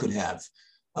one could have.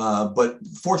 But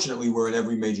fortunately, we're in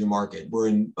every major market. We're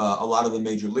in a lot of the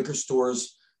major liquor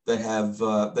stores that have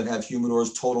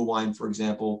humidors. Total Wine, for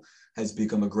example, has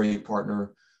become a great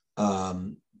partner.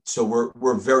 So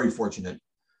we're very fortunate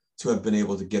to have been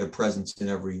able to get a presence in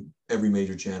every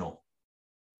major channel.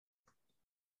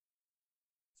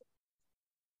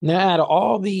 Now, out of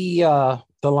all the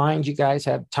lines you guys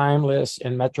have, Timeless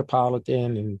and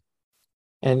Metropolitan,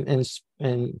 and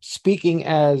speaking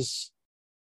as,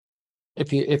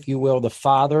 if you will, the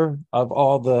father of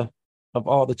all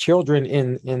the children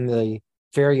in the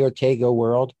Ferio Tego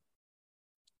world,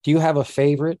 do you have a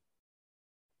favorite?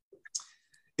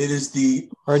 It is the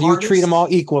or do you treat them all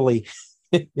equally?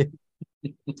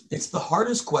 It's the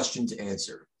hardest question to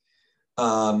answer.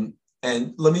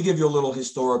 And let me give you a little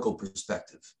historical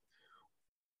perspective.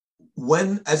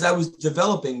 As I was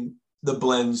developing the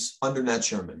blends under Nat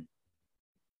Sherman,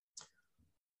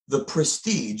 the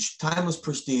Prestige, Timeless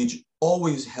Prestige,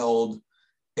 always held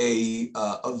a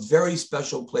very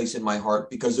special place in my heart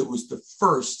because it was the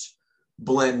first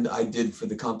blend I did for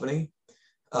the company.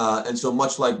 And so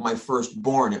much like my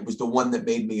firstborn, it was the one that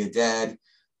made me a dad.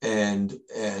 And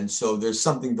so there's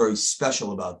something very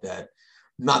special about that.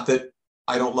 Not that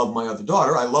I don't love my other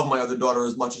daughter. I love my other daughter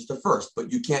as much as the first,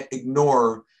 but you can't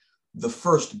ignore the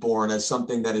firstborn as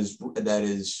something that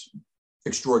is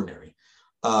extraordinary.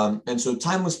 And so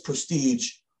Timeless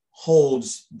Prestige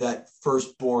holds that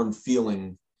firstborn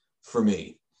feeling for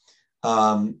me.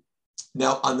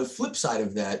 Now, on the flip side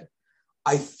of that,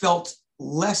 I felt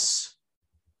less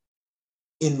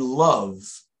in love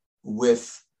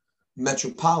with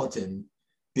Metropolitan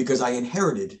because I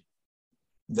inherited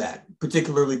that,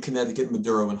 particularly Connecticut,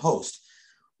 Maduro, and Host.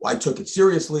 I took it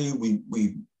seriously.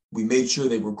 We made sure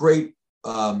they were great,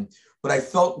 but I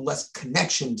felt less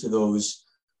connection to those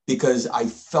because I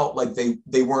felt like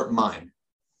they weren't mine.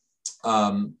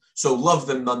 So loved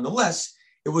them nonetheless.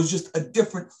 It was just a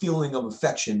different feeling of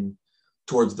affection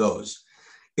towards those.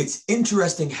 It's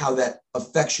interesting how that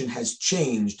affection has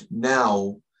changed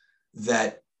now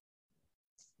that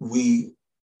we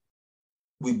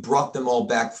brought them all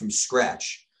back from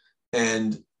scratch.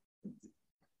 And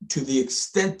to the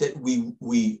extent that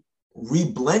we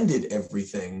reblended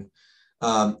everything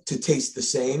to taste the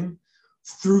same,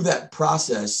 through that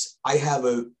process, I have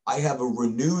a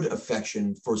renewed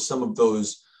affection for some of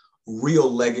those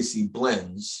real legacy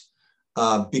blends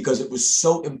because it was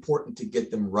so important to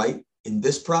get them right in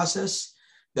this process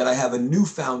that I have a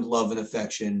newfound love and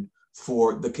affection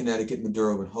for the Connecticut,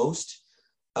 Maduro, and Host.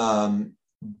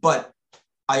 But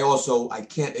I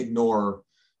can't ignore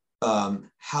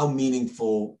how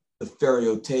meaningful the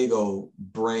Ferio Tego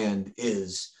brand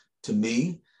is to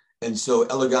me. And so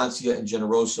Elegancia and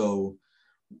Generoso,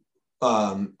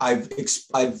 I've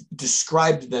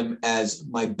described them as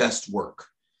my best work.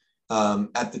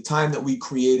 At the time that we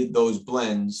created those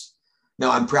blends,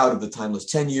 now I'm proud of the Timeless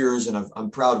 10 years, and I'm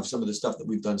proud of some of the stuff that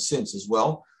we've done since as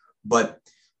well. But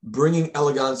bringing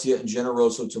Elegancia and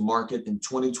Generoso to market in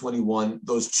 2021,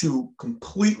 those two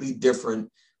completely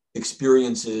different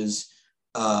experiences,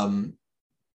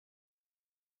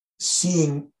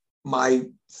 seeing my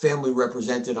family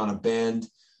represented on a band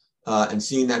and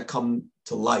seeing that come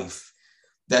to life,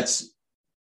 it's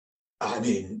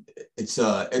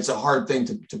a hard thing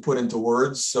to put into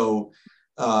words. So,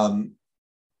 I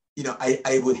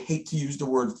would hate to use the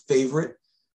word favorite,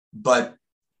 but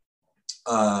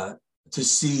to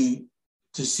see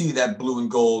that blue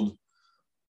and gold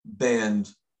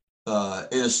band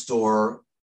in a store,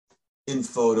 in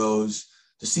photos,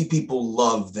 to see people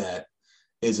love that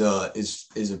is a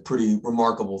pretty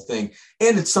remarkable thing.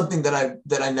 And it's something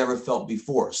that I never felt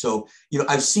before. So,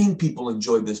 I've seen people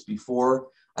enjoy this before.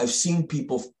 I've seen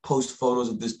people post photos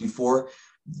of this before.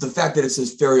 The fact that it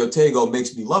says Ferio Tego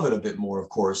makes me love it a bit more, of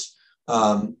course.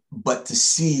 But to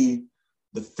see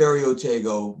the Ferio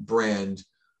Tego brand,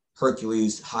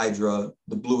 Hercules, Hydra,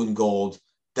 the blue and gold,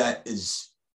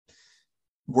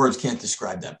 words can't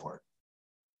describe that part.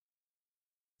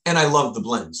 And I love the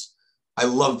blends. I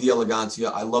love the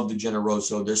Elegancia. I love the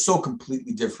Generoso. They're so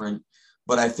completely different,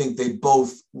 but I think they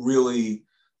both really,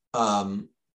 they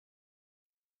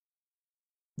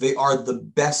are the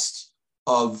best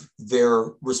of their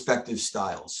respective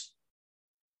styles.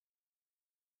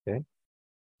 Okay.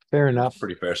 Fair enough.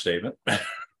 Pretty fair statement.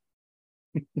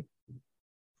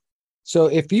 So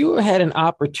if you had an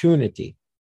opportunity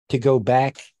to go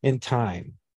back in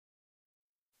time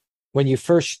when you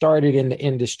first started in the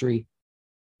industry,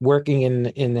 working in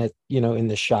the, in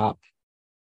the shop,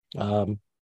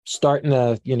 starting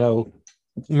to,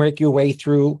 make your way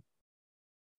through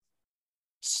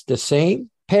the same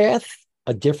path,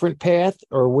 a different path,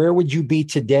 or where would you be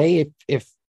today if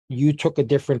you took a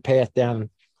different path down?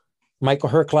 Michael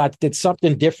Herklots did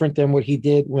something different than what he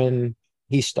did when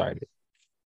he started.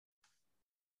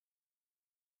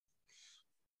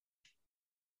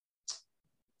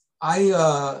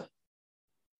 I'm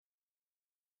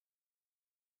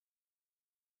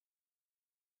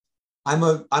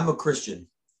a Christian.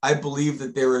 I believe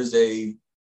that there is a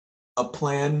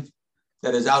plan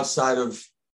that is outside of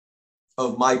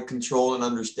my control and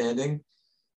understanding.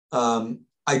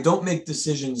 I don't make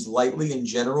decisions lightly in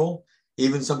general,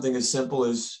 even something as simple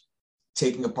as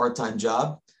taking a part-time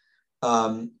job.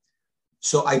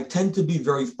 So I tend to be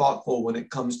very thoughtful when it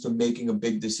comes to making a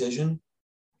big decision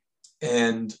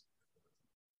and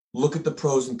look at the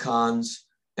pros and cons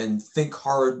and think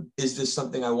hard. Is this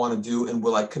something I want to do, and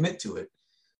will I commit to it?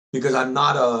 Because I'm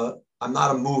not a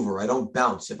mover. I don't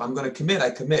bounce. If I'm going to commit, I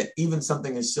commit, even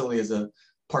something as silly as a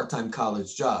part-time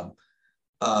college job.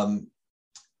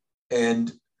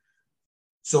 And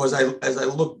so as I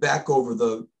look back over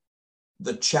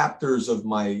the chapters of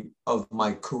my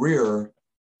career,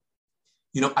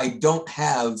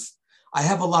 I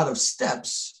have a lot of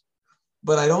steps,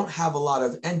 but I don't have a lot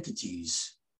of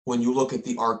entities when you look at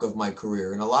the arc of my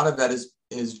career. And a lot of that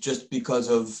is just because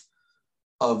of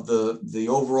the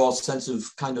overall sense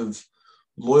of kind of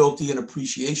loyalty and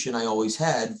appreciation I always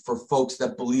had for folks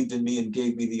that believed in me and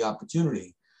gave me the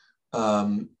opportunity.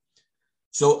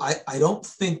 So I don't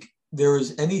think there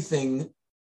is anything,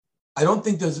 I don't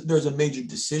think there's a major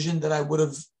decision that I would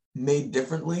have made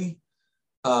differently.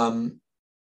 The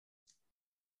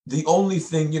only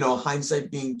thing,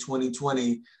 hindsight being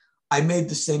 2020, I made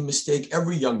the same mistake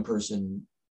every young person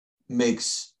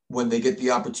makes when they get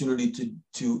the opportunity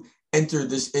to enter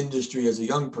this industry as a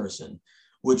young person,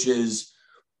 which is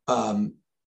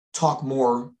talk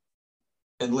more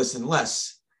and listen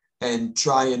less and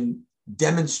try and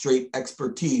demonstrate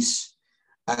expertise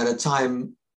at a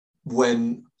time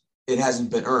when it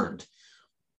hasn't been earned.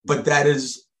 But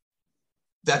that's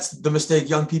the mistake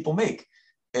young people make.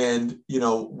 And,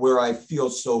 where I feel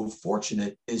so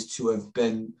fortunate is to have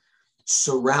been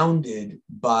surrounded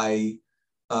by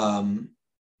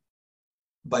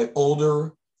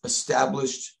older,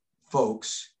 established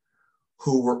folks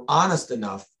who were honest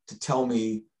enough to tell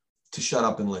me to shut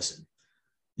up and listen.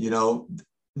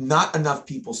 Not enough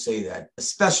people say that,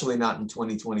 especially not in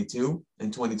 2022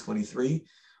 and 2023,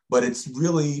 but it's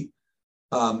really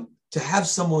to have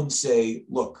someone say,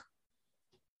 look,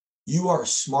 you are a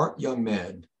smart young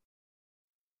man,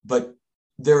 but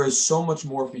there is so much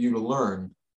more for you to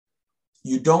learn.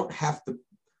 You don't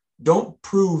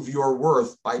prove your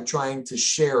worth by trying to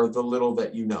share the little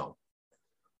that you know.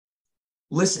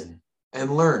 Listen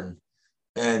and learn.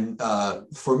 And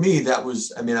for me, I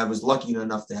was lucky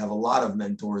enough to have a lot of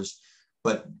mentors,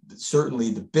 but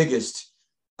certainly the biggest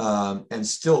and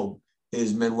still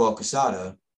is Manuel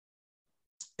Quesada.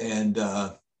 And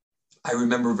I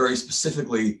remember very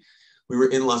specifically, we were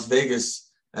in Las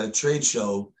Vegas at a trade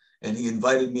show, and he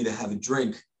invited me to have a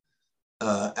drink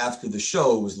after the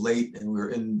show. It was late, and we were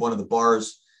in one of the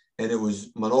bars, and it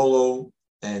was Manolo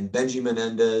and Benji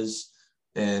Menendez,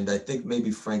 and I think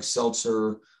maybe Frank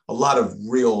Seltzer, a lot of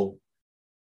real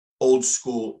old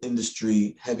school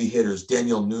industry heavy hitters,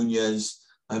 Daniel Nunez.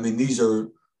 I mean, these are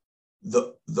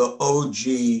the OG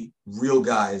real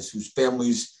guys whose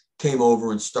families came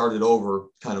over and started over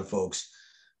kind of folks.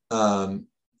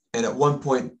 And at one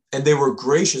point, and they were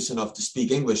gracious enough to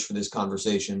speak English for this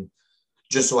conversation,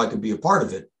 just so I could be a part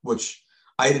of it, which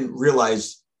I didn't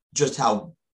realize just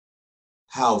how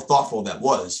thoughtful that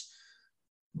was.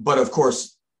 But of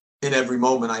course, in every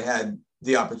moment I had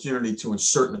the opportunity to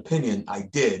insert an opinion, I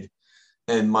did.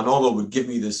 And Manolo would give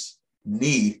me this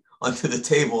knee under the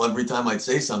table every time I'd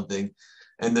say something.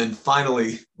 And then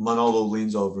finally, Manolo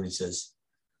leans over and he says,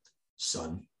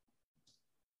 son,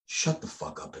 shut the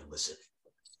fuck up and listen.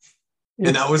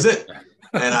 And that was it.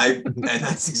 And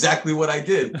that's exactly what I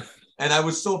did. And I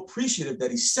was so appreciative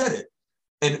that he said it.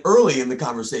 And early in the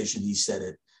conversation, he said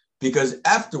it. because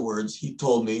afterwards he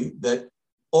told me that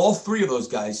all three of those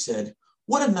guys said,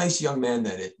 "What a nice young man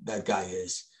that guy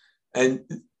is," and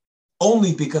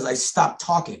only because I stopped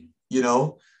talking,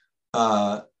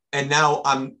 and now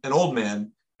I'm an old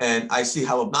man, and I see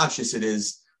how obnoxious it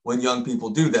is when young people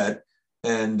do that,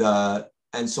 and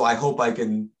so I hope I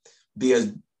can be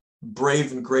as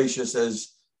brave and gracious as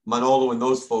Manolo and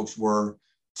those folks were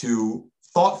to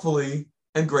thoughtfully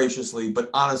and graciously, but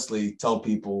honestly, tell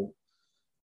people,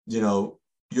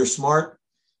 you're smart,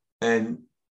 and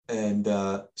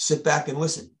sit back and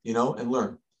listen, and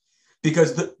learn.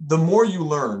 Because the more you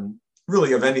learn,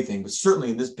 really, of anything, but certainly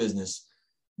in this business,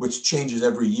 which changes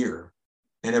every year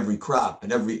and every crop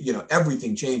and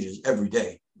everything changes every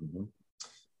day. Mm-hmm.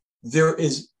 There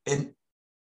is an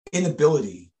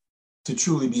inability to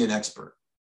truly be an expert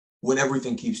when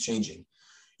everything keeps changing.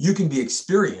 You can be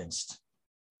experienced,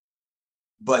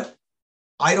 but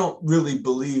I don't really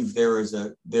believe there is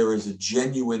a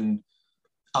genuine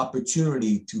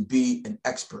opportunity to be an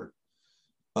expert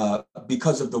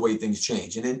because of the way things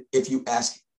change. And if you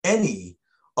ask any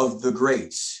of the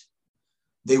greats,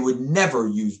 they would never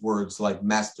use words like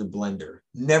master blender,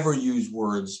 never use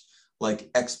words like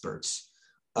experts.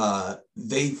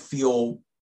 They feel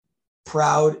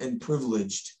proud and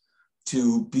privileged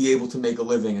to be able to make a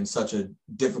living in such a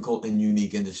difficult and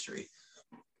unique industry.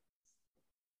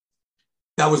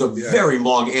 That was a very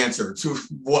long answer to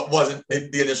what wasn't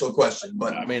the initial question,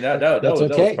 but I mean that was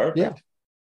perfect. Yeah.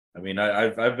 I mean,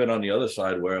 I've been on the other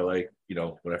side where, when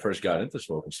I first got into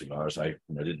smoking cigars, I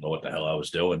didn't know what the hell I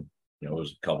was doing. There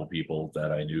was a couple people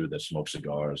that I knew that smoked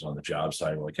cigars on the job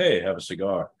site, were like, "Hey, have a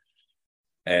cigar,"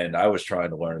 and I was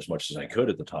trying to learn as much as I could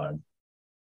at the time,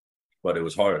 but it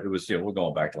was hard. It was, we're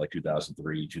going back to like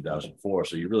 2003, 2004,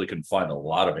 so you really couldn't find a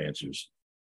lot of answers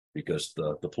because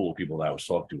the pool of people that I was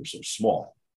talking to was so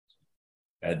small.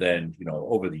 And then,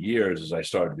 over the years, as I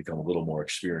started to become a little more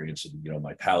experienced and,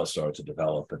 my palate started to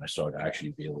develop and I started to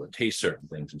actually be able to taste certain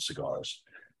things in cigars.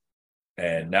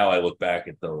 And now I look back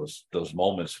at those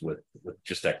moments with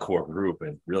just that core group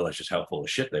and realize just how full of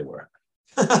shit they were.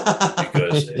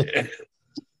 Because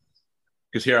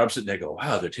here I'm sitting there going,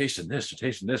 wow, they're tasting this, they're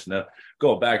tasting this. Now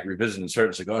going back, revisiting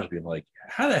certain cigars, being like,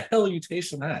 how the hell are you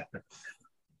tasting that?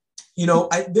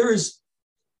 There is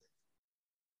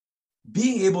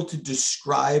being able to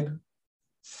describe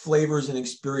flavors and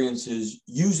experiences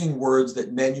using words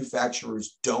that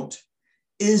manufacturers don't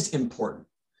is important,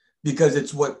 because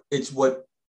it's what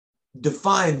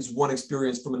defines one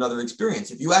experience from another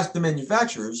experience. If you ask the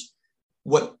manufacturers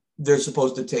what they're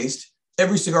supposed to taste,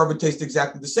 every cigar would taste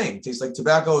exactly the same. It tastes like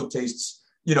tobacco. It tastes,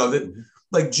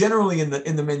 like generally in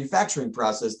the manufacturing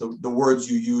process, the words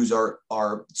you use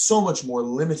are so much more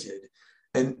limited,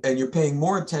 and you're paying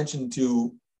more attention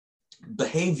to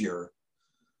behavior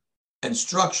and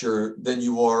structure than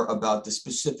you are about the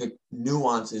specific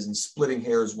nuances and splitting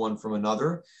hairs one from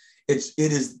another. It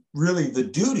is really the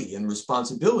duty and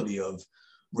responsibility of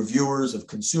reviewers, of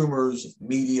consumers, of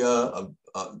media, of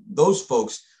those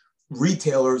folks,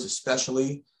 retailers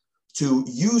especially, to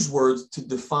use words to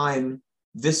define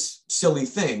this silly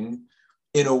thing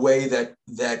in a way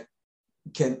that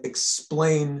can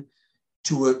explain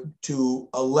to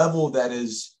a level that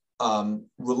is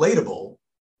relatable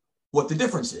what the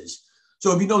difference is. So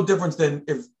it'd be no difference than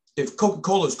if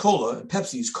Coca-Cola is cola and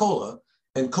Pepsi is cola,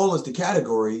 and cola is the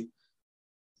category.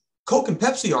 Coke and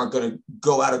Pepsi aren't going to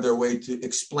go out of their way to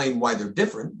explain why they're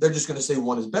different. They're just going to say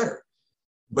one is better.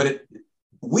 But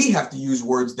we have to use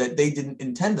words that they didn't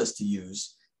intend us to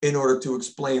use in order to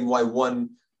explain why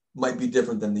one might be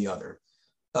different than the other.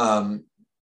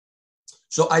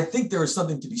 So I think there is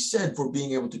something to be said for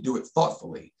being able to do it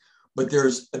thoughtfully. But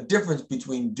there's a difference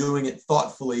between doing it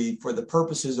thoughtfully for the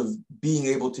purposes of being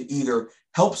able to either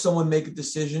help someone make a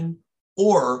decision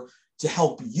or to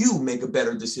help you make a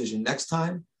better decision next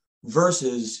time,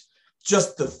 versus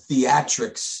just the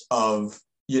theatrics of,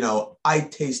 I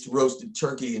taste roasted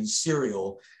turkey and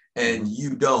cereal and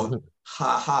you don't.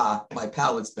 Ha ha, my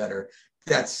palate's better.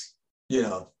 That's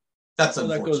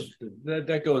unfortunate.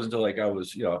 That goes into, like, I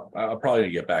was, I'm probably gonna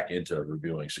get back into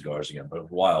reviewing cigars again, but a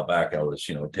while back I was,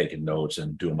 taking notes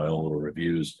and doing my own little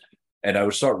reviews, and I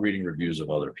would start reading reviews of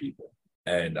other people,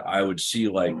 and I would see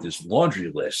like this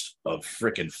laundry list of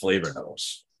freaking flavor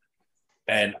notes,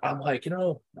 and I'm like,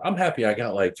 I'm happy I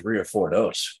got like 3 or 4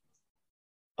 notes.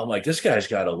 I'm like, this guy's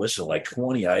got a list of like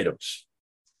 20 items,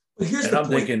 but here's and the I'm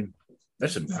point. thinking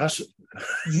that's impressive.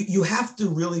 You have to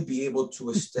really be able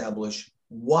to establish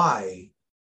why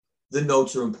the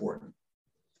notes are important.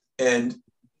 And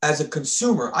as a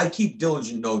consumer, I keep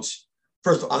diligent notes.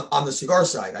 First, on the cigar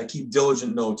side, I keep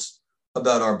diligent notes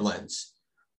about our blends.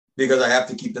 because I have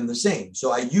to keep them the same.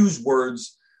 So I use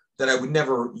words that I would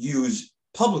never use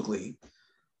publicly,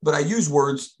 but I use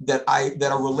words that are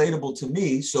relatable to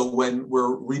me. So when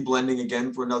we're reblending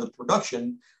again for another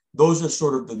production, those are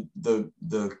sort of the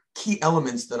key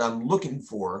elements that I'm looking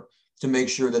for to make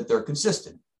sure that they're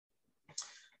consistent.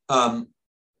 But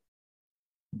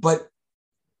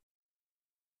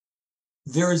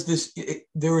there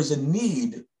is a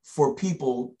need for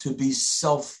people to be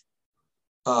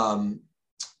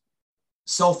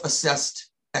self-assessed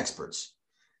experts,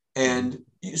 and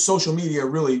social media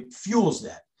really fuels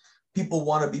that. People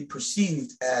want to be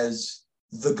perceived as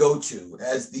the go-to,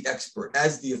 as the expert,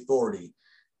 as the authority.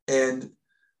 And,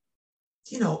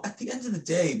 at the end of the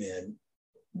day, man,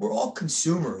 we're all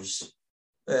consumers.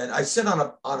 And I said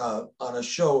on a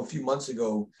show a few months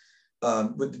ago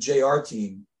with the JR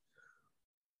team,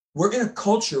 we're in a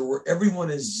culture where everyone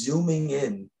is zooming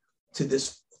in to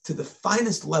the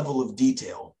finest level of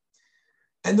detail.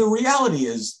 And the reality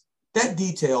is that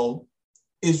detail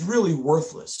is really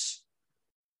worthless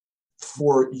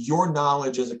for your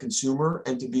knowledge as a consumer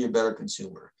and to be a better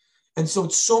consumer. And so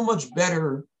it's so much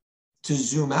better to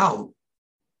zoom out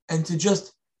and to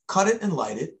just cut it and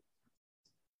light it,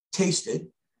 taste it.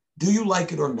 Do you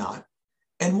like it or not?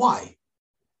 And why?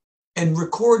 And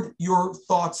record your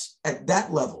thoughts at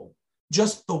that level,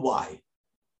 just the why.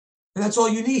 And that's all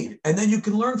you need. And then you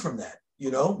can learn from that.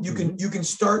 You can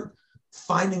start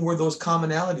finding where those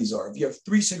commonalities are. If you have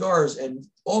 3 cigars and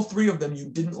all 3 of them you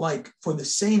didn't like for the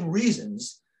same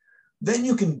reasons, then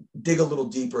you can dig a little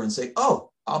deeper and say, oh,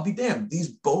 I'll be damned, these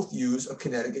both use a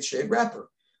Connecticut shade wrapper.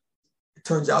 It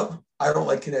turns out I don't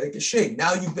like Connecticut shade.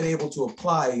 Now you've been able to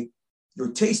apply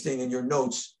your tasting and your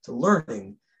notes to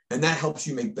learning, and that helps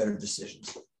you make better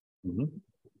decisions. Mm-hmm.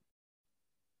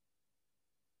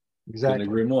 Exactly. Couldn't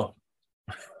agree more.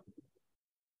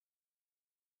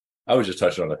 I was just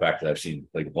touching on the fact that I've seen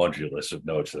like laundry lists of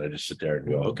notes that I just sit there and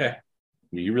go, okay,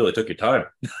 you really took your time.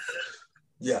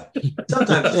 Yeah.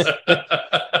 Sometimes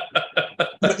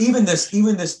even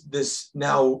this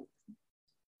now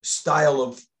style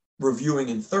of reviewing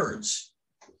in thirds,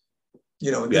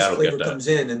 this flavor comes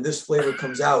in and this flavor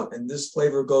comes out and this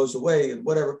flavor goes away and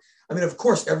whatever. I mean, of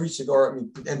course, every cigar,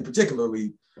 and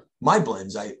particularly my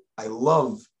blends, I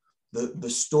love the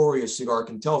story a cigar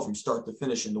can tell from start to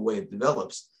finish and the way it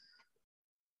develops.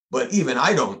 But even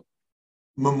I don't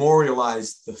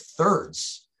memorialize the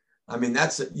thirds. I mean,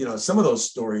 that's, some of those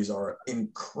stories are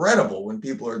incredible when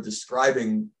people are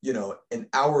describing, an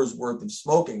hour's worth of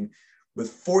smoking with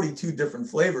 42 different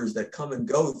flavors that come and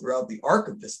go throughout the arc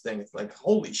of this thing. It's like,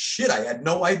 holy shit, I had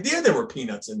no idea there were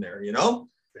peanuts in there, Well,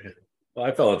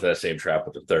 I fell into that same trap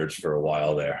with the thirds for a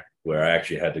while there, where I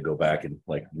actually had to go back and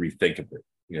like rethink it,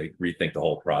 rethink the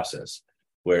whole process.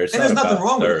 Where it's not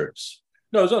about thirds.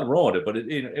 No, there's nothing wrong with it, but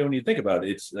when you think about it,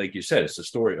 it's like you said, it's the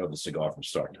story of the cigar from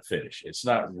start to finish. It's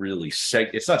not really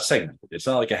it's not segmented. It's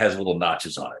not like it has little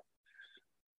notches on it.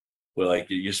 Where like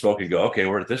you smoke and go, okay,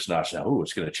 we're at this notch now. Ooh,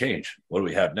 it's going to change. What do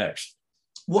we have next?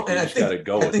 Well, and I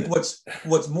think what's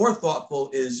more thoughtful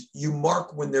is you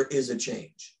mark when there is a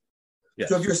change. Yes.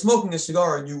 So if you're smoking a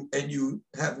cigar and you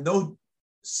have no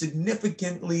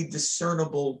significantly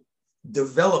discernible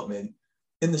development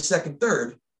in the second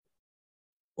third,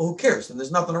 well, who cares? And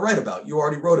there's nothing to write about. You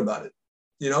already wrote about it.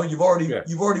 You've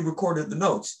already recorded the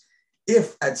notes.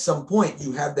 If at some point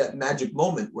you have that magic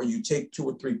moment where you take 2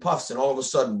 or 3 puffs and all of a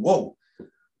sudden, whoa,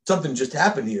 something just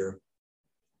happened here,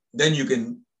 then you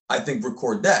can, I think,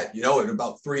 record that, at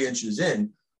about 3 inches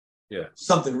in,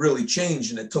 something really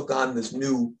changed and it took on this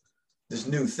new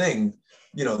thing.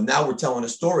 Now we're telling a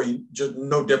story just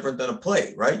no different than a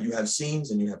play, right? You have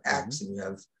scenes and you have acts and you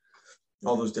have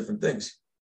all those different things.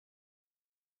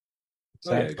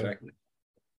 Oh, yeah, exactly.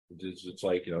 It's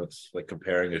like, it's like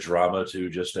comparing a drama to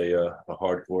just a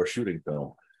hardcore shooting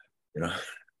film,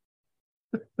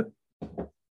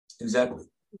 Exactly.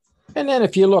 And then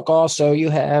if you look also, you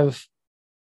have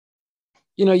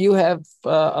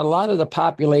a lot of the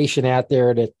population out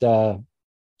there that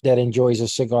enjoys a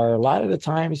cigar. A lot of the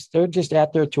times they're just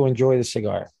out there to enjoy the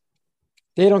cigar.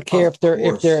 They don't care if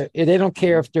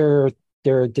they're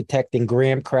detecting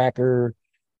graham cracker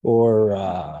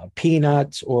or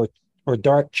peanuts or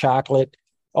dark chocolate.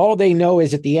 All they know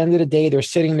is at the end of the day, they're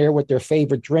sitting there with their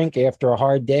favorite drink after a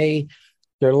hard day.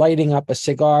 They're lighting up a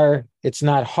cigar. It's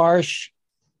not harsh.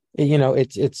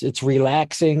 It's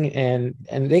relaxing, and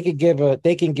they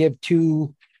can give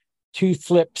two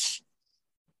flips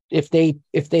if they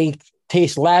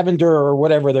taste lavender or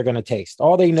whatever they're going to taste.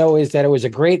 All they know is that it was a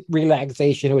great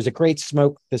relaxation. It was a great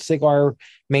smoke. The cigar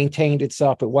maintained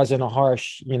itself. It wasn't a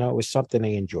harsh, it was something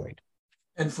they enjoyed.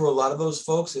 And for a lot of those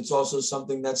folks, it's also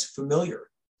something that's familiar.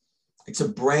 It's a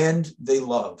brand they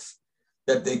love,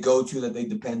 that they go to, that they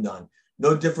depend on.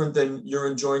 No different than you're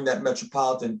enjoying that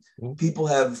Metropolitan. People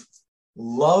have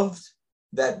loved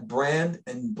that brand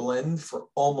and blend for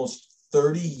almost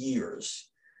 30 years,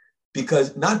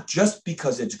 because not just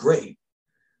because it's great,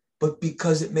 but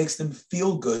because it makes them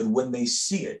feel good when they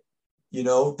see it. You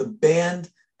know, the band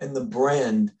and the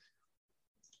brand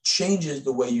changes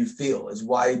the way you feel. Is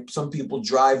why some people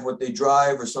drive what they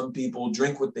drive, or some people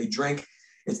drink what they drink.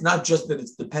 It's not just that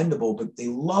it's dependable, but they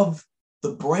love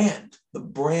the brand. The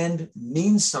brand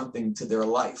means something to their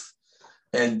life.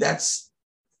 And that's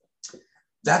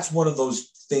one of those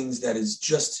things that is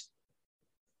just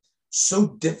so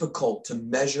difficult to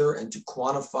measure and to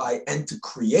quantify and to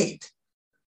create,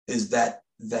 is that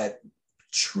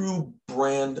true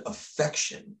brand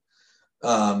affection.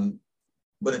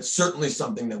 But it's certainly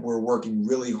something that we're working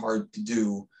really hard to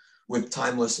do with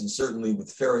Timeless, and certainly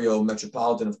with Ferio,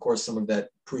 Metropolitan. Of course, some of that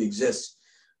pre-exists,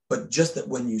 but just that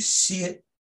when you see it,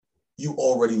 you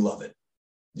already love it.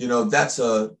 You know, that's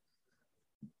a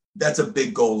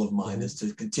big goal of mine, is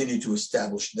to continue to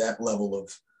establish that level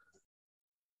of,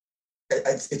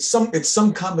 it's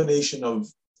some combination of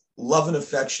love and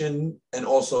affection, and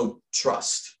also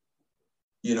trust.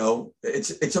 You know,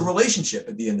 it's a relationship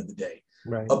at the end of the day.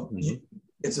 Right.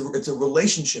 It's a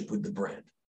relationship with the brand.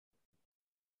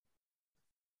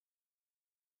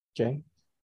 Okay.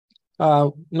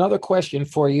 Another question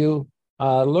for you.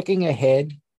 Looking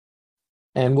ahead,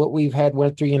 and what we've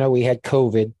went through, you know, we had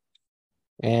COVID,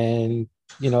 and,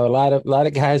 you know, a lot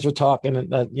of guys are talking,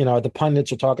 you know, the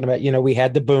pundits are talking about, you know, we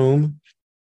had the boom.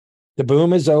 The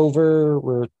boom is over.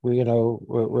 We're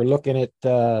looking at,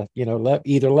 you know,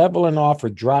 either leveling off or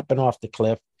dropping off the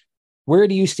cliff. Where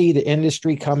do you see the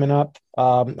industry coming up?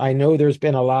 I know there's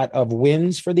been a lot of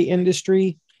wins for the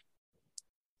industry.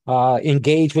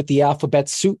 Engage with the alphabet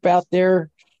soup out there.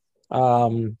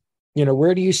 You know,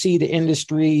 where do you see the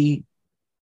industry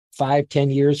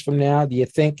 5-10 years from now? Do you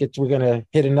think we're going to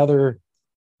hit another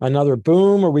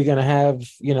boom? Or are we going to have,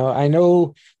 you know, I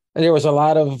know there was a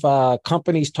lot of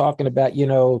companies talking about, you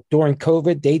know, during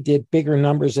COVID, they did bigger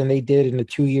numbers than they did in the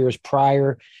 2 years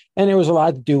prior. And it was a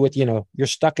lot to do with, you know, you're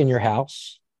stuck in your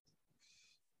house.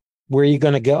 Where are you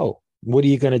going to go? What are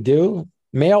you going to do?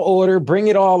 Mail order, bring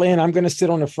it all in. I'm going to sit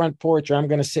on the front porch, or I'm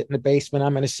going to sit in the basement.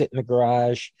 I'm going to sit in the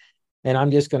garage, and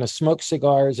I'm just going to smoke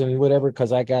cigars and whatever,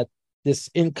 because I got this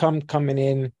income coming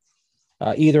in.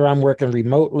 Either I'm working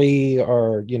remotely,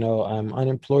 or, you know, I'm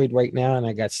unemployed right now and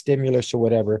I got stimulus or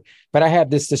whatever, but I have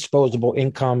this disposable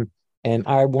income, and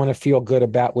I want to feel good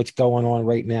about what's going on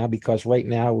right now, because right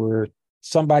now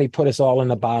somebody put us all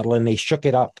in a bottle and they shook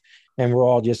it up, and we're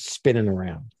all just spinning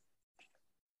around.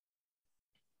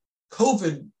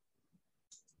 COVID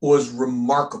was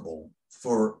remarkable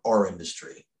for our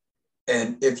industry.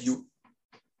 And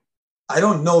I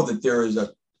don't know that there is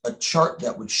a chart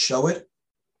that would show it,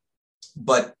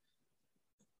 but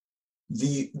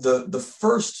the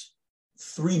first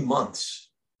 3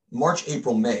 months, March,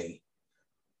 April, May,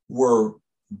 were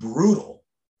brutal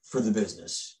for the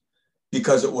business,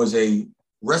 because it was a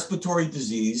respiratory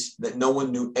disease that no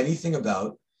one knew anything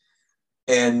about.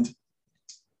 And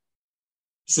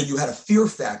so you had a fear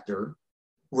factor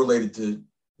related to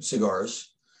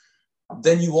cigars.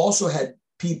 Then you also had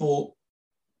people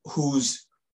whose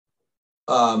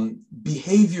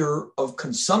behavior of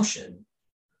consumption,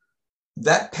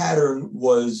 that pattern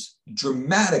was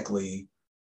dramatically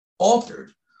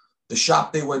altered. The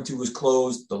shop they went to was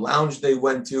closed. The lounge they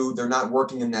went to, they're not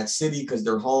working in that city because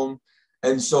they're home.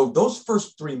 And so those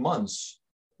first 3 months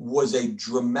was a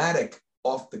dramatic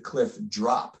off the cliff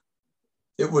drop.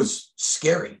 It was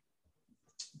scary.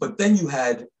 But then you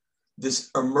had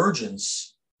this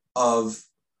emergence of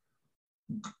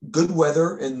good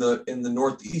weather in the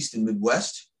Northeast and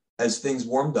Midwest as things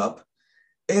warmed up.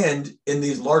 And in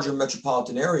these larger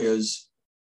metropolitan areas,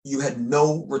 you had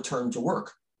no return to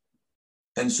work.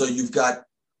 And so you've got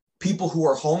people who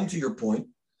are home, to your point,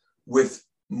 with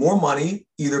more money,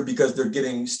 either because they're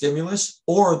getting stimulus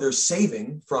or they're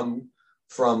saving from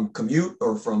commute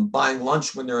or from buying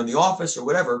lunch when they're in the office or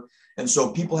whatever. And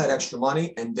so people had extra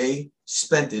money and they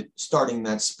spent it starting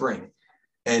that spring.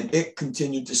 And it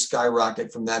continued to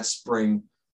skyrocket from that spring,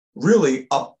 really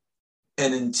up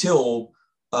and until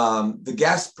the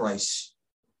gas price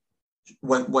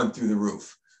went through the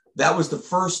roof. That was the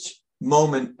first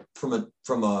moment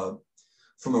from a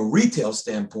retail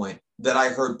standpoint that I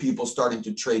heard people starting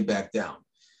to trade back down,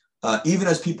 even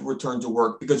as people returned to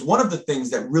work. Because one of the things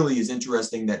that really is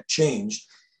interesting that changed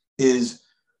is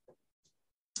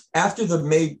after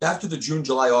the June,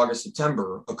 July, August,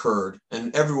 September occurred,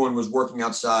 and everyone was working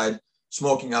outside,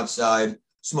 smoking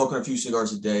a few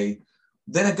cigars a day,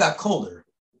 then it got colder.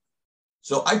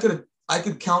 So I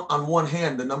could count on one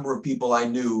hand the number of people I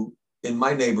knew in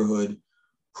my neighborhood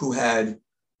who had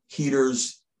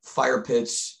heaters, fire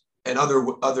pits, and other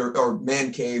or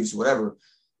man caves, whatever.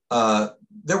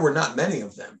 There were not many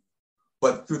of them.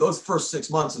 But through those first 6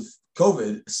 months of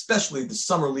COVID, especially the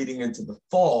summer leading into the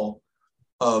fall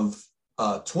of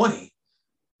 20,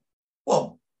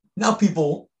 well, now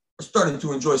people are starting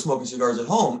to enjoy smoking cigars at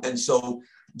home. And so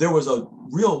there was a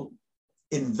real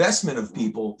investment of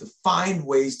people to find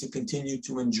ways to continue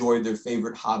to enjoy their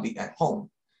favorite hobby at home.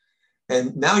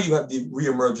 And now you have the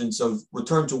reemergence of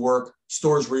return to work,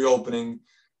 stores reopening.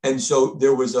 And so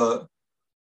there was a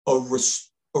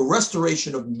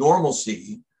restoration of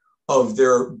normalcy of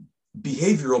their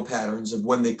behavioral patterns of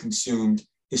when they consumed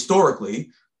historically,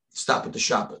 stop at the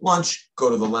shop at lunch, go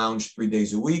to the lounge 3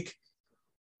 days a week,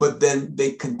 but then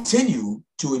they continue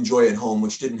to enjoy at home,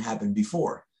 which didn't happen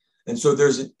before. And so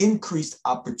there's an increased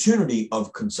opportunity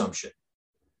of consumption.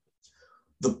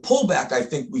 The pullback I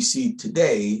think we see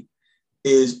today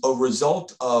is a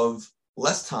result of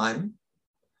less time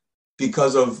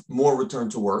because of more return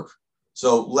to work.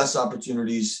 So less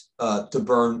opportunities to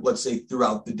burn, let's say,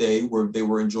 throughout the day where they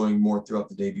were enjoying more throughout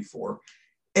the day before,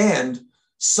 and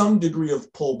some degree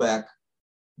of pullback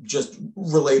just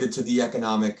related to the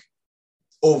economic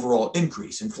overall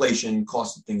increase, inflation,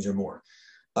 cost of things are more.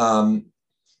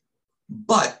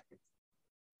 But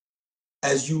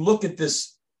as you look at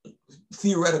this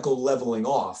theoretical leveling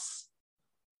off,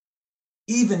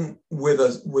 even with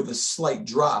a slight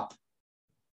drop,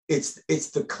 it's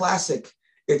the classic.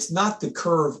 It's not the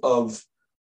curve of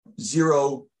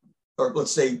 0, or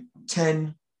let's say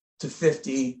 10 to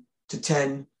 50 to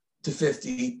 10 to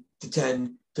 50 to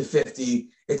 10 to 50.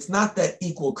 It's not that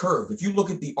equal curve. If you look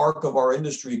at the arc of our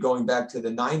industry going back to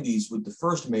the 90s with the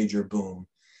first major boom,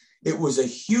 it was a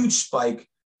huge spike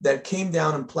that came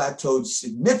down and plateaued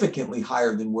significantly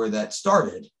higher than where that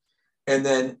started. And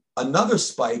then another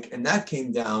spike, and that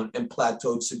came down and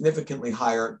plateaued significantly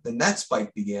higher than that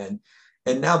spike began.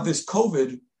 And now this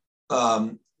COVID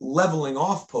leveling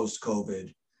off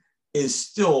post-COVID is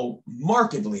still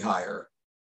markedly higher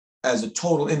as a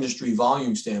total industry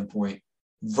volume standpoint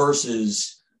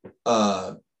versus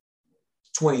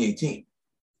 2018.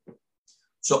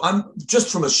 So I'm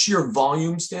just from a sheer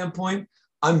volume standpoint,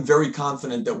 I'm very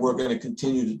confident that we're going to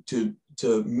continue to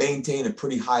maintain a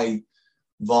pretty high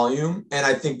volume. And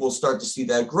I think we'll start to see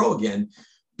that grow again,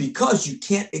 because you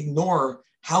can't ignore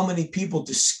how many people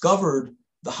discovered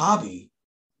the hobby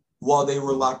while they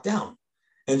were locked down.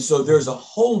 And so there's a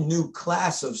whole new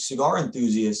class of cigar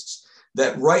enthusiasts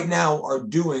that right now are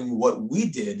doing what we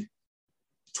did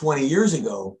 20 years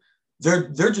ago.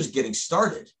 They're just getting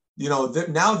started. You know,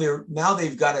 now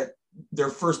they've got their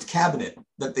first cabinet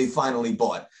that they finally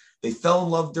bought. They fell in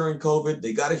love during COVID.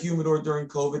 They got a humidor during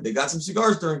COVID. They got some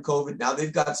cigars during COVID. Now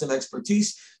they've got some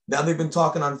expertise. Now they've been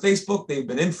talking on Facebook. They've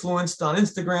been influenced on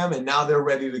Instagram, and now they're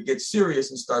ready to get serious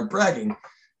and start bragging.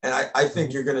 And I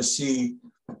think you're going to see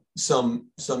some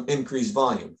increased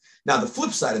volume. Now, the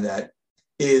flip side of that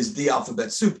is the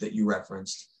alphabet soup that you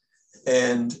referenced.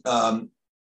 And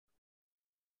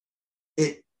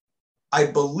I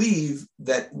believe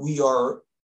that we are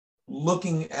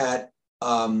looking at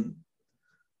a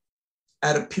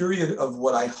period of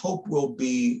what I hope will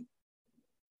be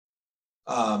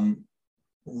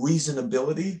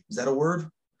reasonability. Is that a word?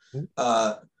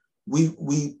 We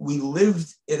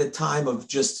lived at a time of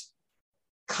just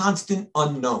constant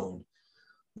unknown.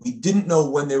 We didn't know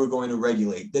when they were going to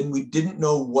regulate. Then we didn't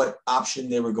know what option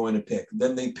they were going to pick.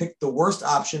 Then they picked the worst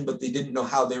option, but they didn't know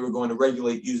how they were going to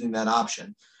regulate using that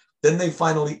option. Then they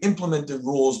finally implemented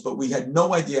rules, but we had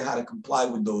no idea how to comply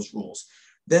with those rules.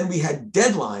 Then we had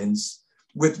deadlines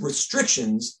with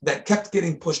restrictions that kept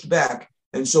getting pushed back.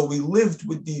 And so we lived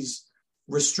with these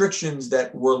restrictions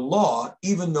that were law,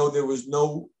 even though there was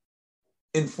no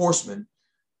enforcement.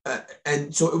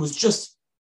 And so it was just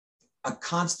a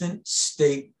constant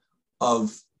state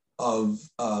of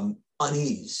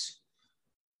unease.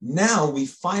 Now we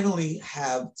finally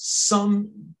have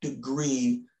some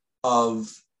degree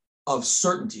of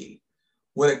certainty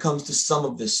when it comes to some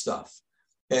of this stuff.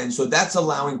 And so that's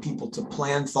allowing people to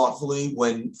plan thoughtfully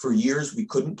when for years we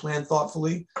couldn't plan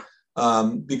thoughtfully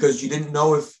because you didn't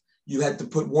know if you had to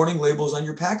put warning labels on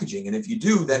your packaging. And if you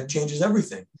do, that changes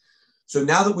everything. So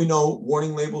now that we know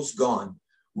warning labels gone,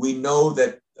 we know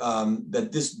that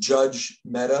that this judge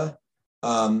Mehta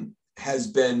has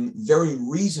been very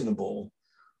reasonable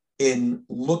in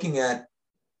looking at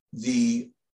the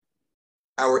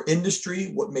our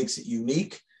industry, what makes it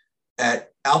unique at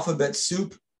Alphabet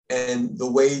Soup, and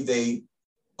the way they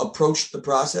approached the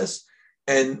process.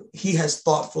 And he has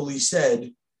thoughtfully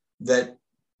said that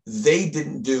they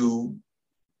didn't do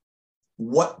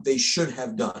what they should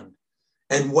have done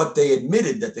and what they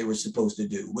admitted that they were supposed to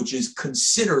do, which is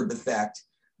consider the fact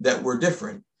that we're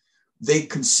different. They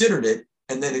considered it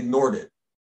and then ignored it.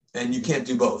 And you can't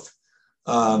do both.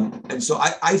 And so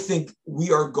I think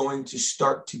we are going to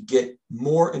start to get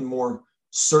more and more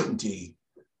certainty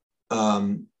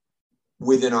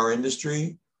within our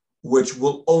industry, which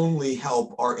will only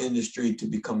help our industry to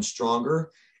become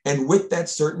stronger. And with that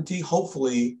certainty,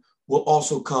 hopefully, will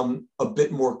also come a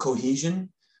bit more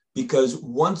cohesion, because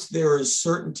once there is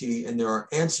certainty and there are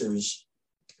answers,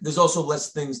 there's also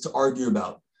less things to argue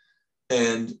about.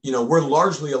 And, we're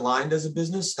largely aligned as a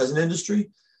business, as an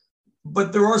industry,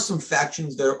 but there are some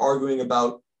factions that are arguing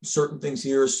about certain things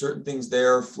here, certain things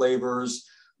there, flavors,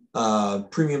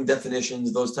 premium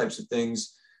definitions, those types of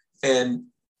things. And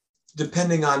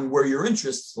depending on where your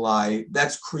interests lie,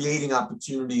 that's creating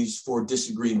opportunities for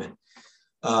disagreement.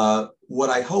 What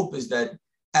I hope is that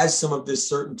as some of this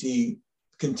certainty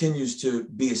continues to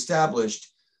be established,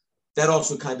 that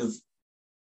also kind of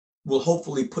will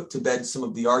hopefully put to bed some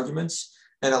of the arguments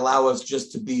and allow us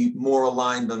just to be more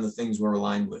aligned on the things we're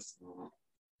aligned with.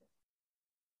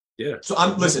 Yeah. So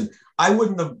listen, I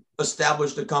wouldn't have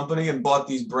established a company and bought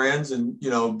these brands, and,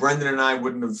 Brendan and I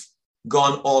wouldn't have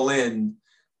gone all in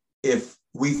if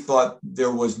we thought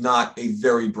there was not a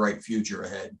very bright future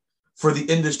ahead for the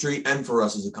industry and for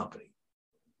us as a company.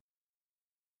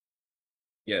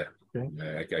 Yeah.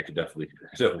 Okay. I could definitely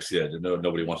see that.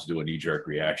 Nobody wants to do a knee-jerk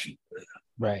reaction.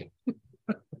 Right.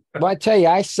 Well, I tell you,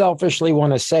 I selfishly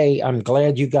want to say I'm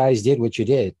glad you guys did what you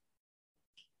did.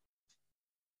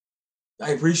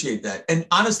 I appreciate that. And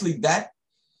honestly, that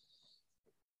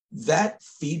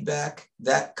feedback,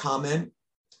 that comment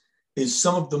is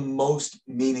some of the most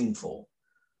meaningful,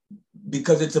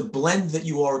 because it's a blend that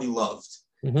you already loved.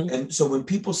 Mm-hmm. And so when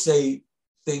people say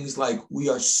things like, we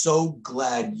are so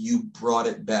glad you brought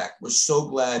it back, we're so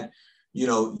glad,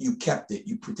 you kept it,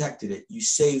 you protected it, you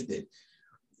saved it,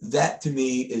 that to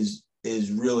me is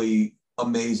really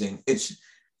amazing. It's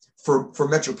for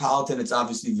Metropolitan, it's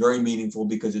obviously very meaningful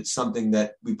because it's something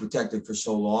that we protected for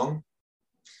so long.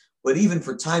 But even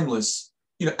for Timeless,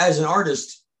 as an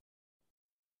artist,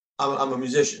 I'm a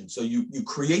musician. So you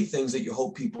create things that you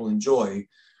hope people enjoy,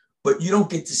 but you don't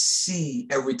get to see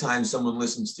every time someone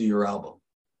listens to your album,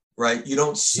 right? You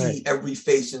don't see every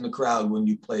face in the crowd when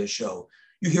you play a show.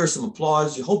 You hear some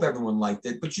applause, you hope everyone liked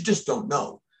it, but you just don't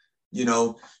know.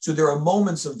 So there are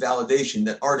moments of validation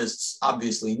that artists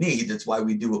obviously need. That's why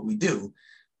we do what we do.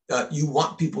 You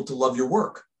want people to love your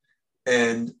work.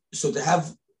 And so to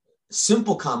have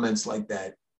simple comments like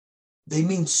that, they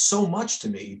mean so much to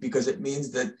me, because it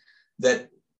means that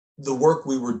the work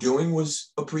we were doing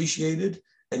was appreciated.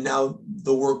 And now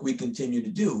the work we continue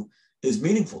to do is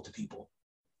meaningful to people.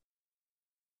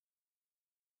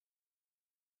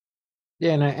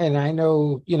 Yeah. And I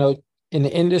know, in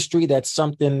the industry, that's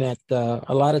something that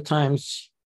a lot of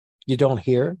times you don't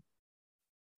hear.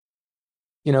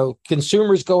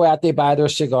 Consumers go out, they buy their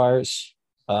cigars.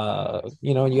 And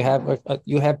you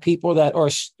have people that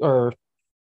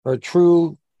are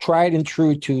tried and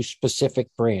true to specific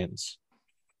brands,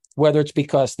 whether it's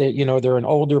because they're an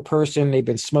older person, they've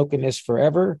been smoking this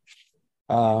forever.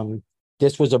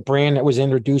 This was a brand that was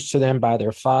introduced to them by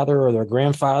their father or their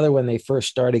grandfather when they first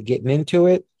started getting into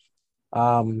it.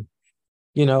 And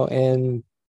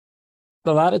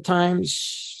a lot of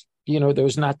times,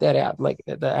 there's not that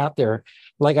out there.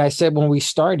 Like I said, when we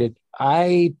started,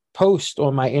 I post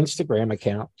on my Instagram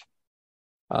account,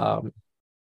 and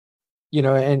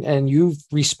you've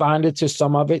responded to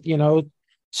some of it,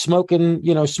 smoking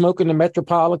the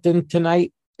Metropolitan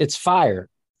tonight, it's fire.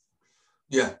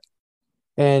 Yeah.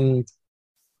 And,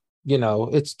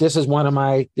 this is one of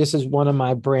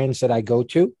my brands that I go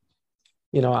to.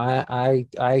 I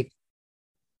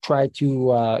try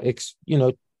to,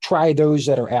 try those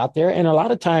that are out there. And a lot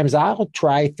of times I'll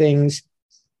try things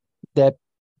that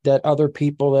other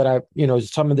people that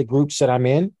some of the groups that I'm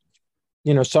in,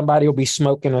 somebody will be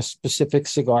smoking a specific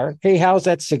cigar. Hey, how's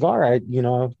that cigar?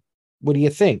 What do you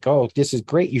think? Oh, this is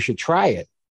great. You should try it.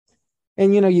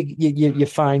 And, you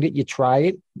find it, you try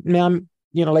it. Now,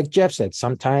 like Jeff said,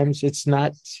 sometimes it's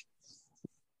not,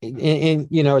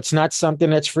 it's not something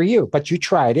that's for you, but you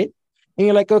tried it and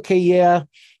you're like, okay, yeah,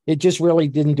 it just really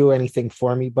didn't do anything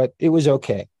for me, but it was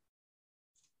okay.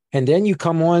 And then you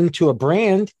come on to a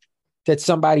brand that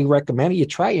somebody recommended, you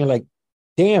try it, and you're like,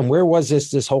 damn, where was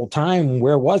this whole time?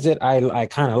 Where was it? I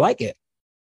kind of like it.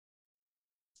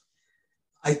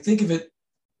 I think of it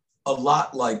a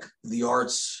lot like the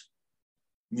arts,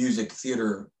 music,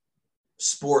 theater,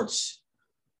 sports.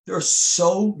 There are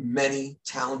so many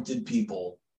talented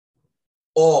people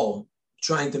all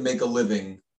trying to make a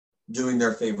living doing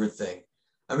their favorite thing.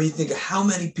 I mean, you think of how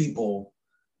many people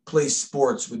play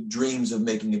sports with dreams of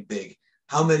making it big.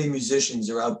 How many musicians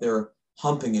are out there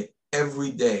humping it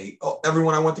every day? Oh,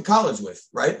 everyone I went to college with,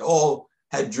 right? All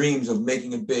had dreams of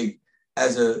making it big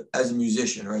as a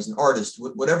musician or as an artist,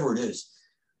 whatever it is.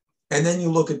 And then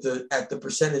you look at the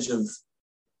percentage of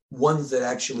ones that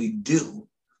actually do,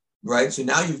 right? So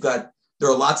now there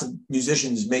are lots of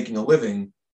musicians making a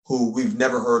living who we've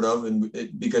never heard of,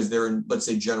 and because they're in, let's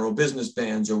say, general business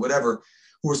bands or whatever,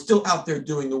 who are still out there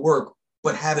doing the work,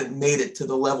 but haven't made it to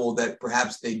the level that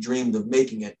perhaps they dreamed of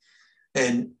making it.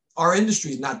 And our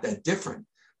industry is not that different.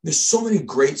 There's so many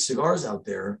great cigars out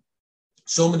there,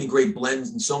 so many great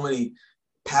blends, and so many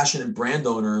passionate brand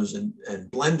owners and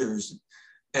blenders.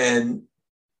 And,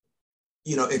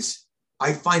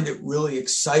 I find it really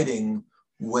exciting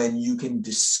when you can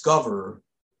discover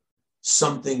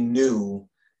something new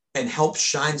and help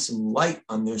shine some light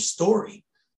on their story.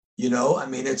 I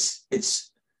mean, it's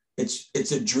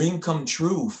a dream come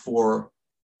true for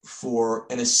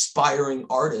an aspiring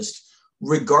artist,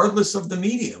 regardless of the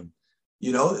medium.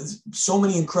 So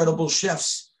many incredible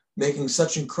chefs making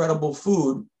such incredible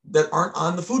food that aren't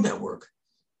on the Food Network,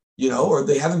 or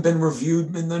they haven't been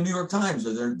reviewed in the New York Times,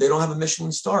 or they don't have a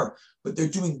Michelin star, but they're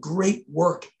doing great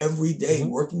work every day,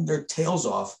 working their tails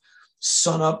off,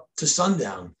 sun up to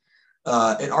sundown.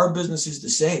 And our business is the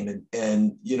same.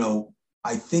 And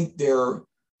I think there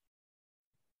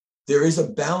is a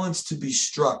balance to be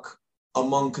struck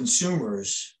among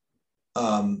consumers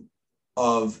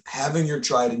of having your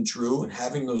tried and true and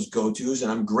having those go-tos.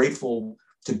 And I'm grateful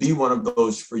to be one of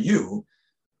those for you,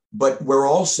 but we're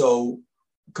also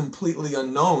completely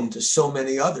unknown to so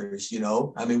many others.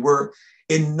 I mean, we're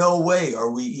in no way are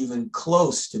we even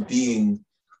close to being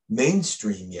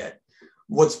mainstream yet.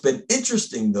 What's been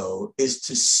interesting, though, is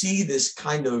to see this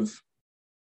kind of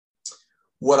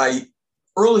what I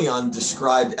early on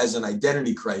described as an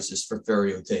identity crisis for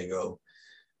Ferio Tego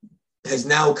has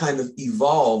now kind of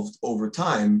evolved over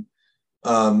time,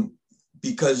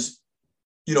 because,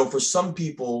 for some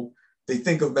people, they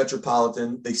think of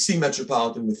Metropolitan, they see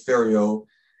Metropolitan with Ferio,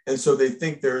 and so they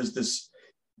think there's this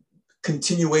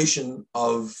continuation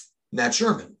of Nat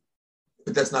Sherman,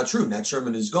 but that's not true. Nat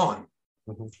Sherman is gone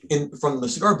from the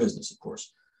cigar business, of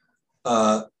course.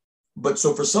 But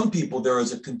so for some people, there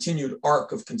is a continued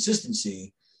arc of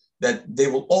consistency that they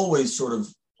will always sort of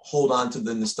hold on to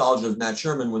the nostalgia of Nat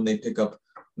Sherman when they pick up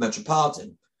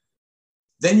Metropolitan.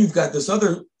 Then you've got this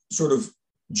other sort of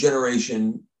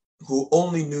generation who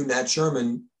only knew Nat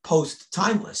Sherman post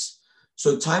Timeless.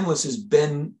 So Timeless has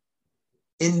been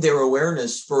in their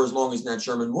awareness for as long as Nat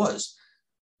Sherman was.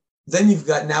 Then you've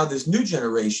got now this new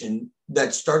generation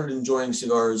that started enjoying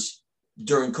cigars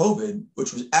during COVID,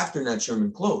 which was after Nat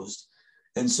Sherman closed.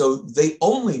 And so they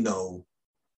only know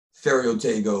Ferio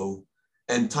Tego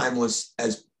and Timeless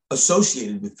as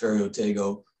associated with Ferio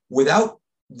Tego without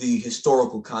the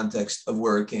historical context of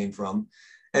where it came from.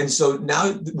 And so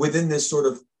now within this sort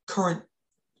of current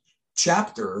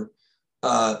chapter,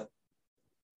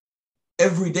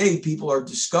 every day people are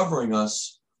discovering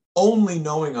us, only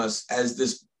knowing us as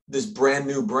this brand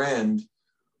new brand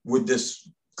with this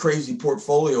crazy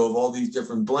portfolio of all these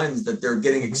different blends that they're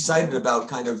getting excited about,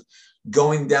 kind of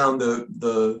going down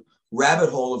the rabbit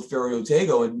hole of Ferio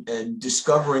Tego and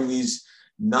discovering these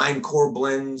 9 core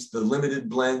blends, the limited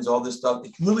blends, all this stuff.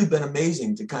 It's really been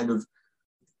amazing to kind of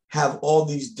have all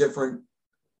these different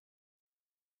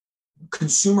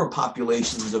consumer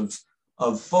populations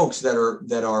of folks that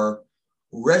are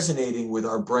resonating with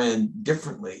our brand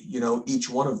differently, each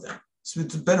one of them. So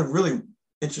it's been a really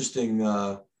interesting,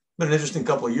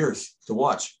 couple of years to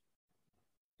watch.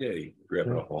 Yeah, you're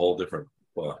grabbing up a whole different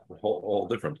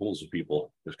pools of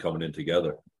people just coming in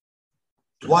together.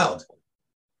 It's wild.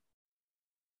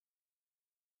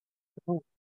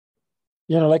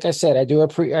 Like I said, I do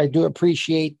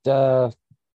appreciate that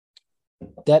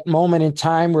moment in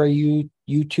time where you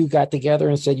two got together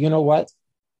and said, you know what,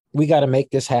 we got to make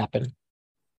this happen.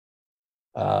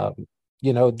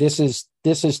 This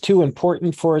is too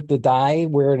important for it to die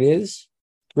where it is.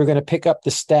 We're going to pick up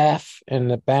the staff and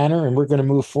the banner, and we're going to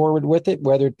move forward with it,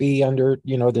 whether it be under,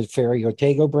 the Ferio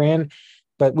Tego brand.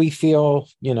 But we feel,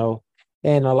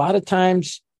 and a lot of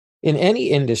times in any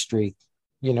industry,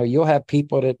 you'll have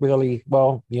people that really,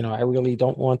 I really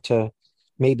don't want to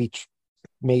maybe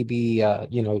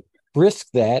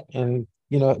risk that. And,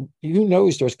 who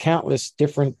knows, there's countless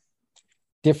different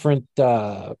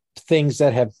things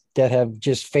that have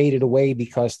just faded away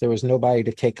because there was nobody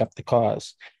to take up the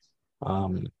cause.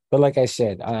 But like I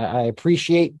said, I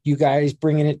appreciate you guys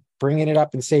bringing it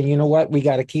up and saying, you know what, we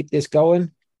got to keep this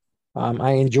going.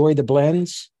 I enjoy the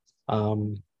blends,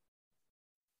 both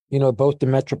the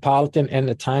Metropolitan and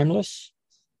the Timeless.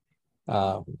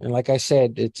 And like I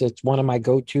said, it's one of my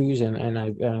go-tos, and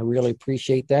I really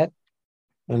appreciate that.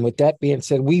 And with that being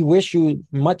said, we wish you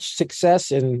much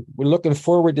success, and we're looking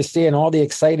forward to seeing all the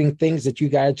exciting things that you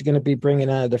guys are going to be bringing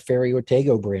out of the Ferio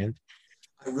Tego brand.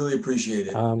 I really appreciate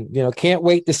it. Can't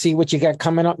wait to see what you got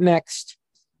coming up next.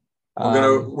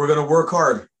 We're gonna work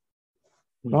hard.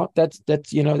 Well,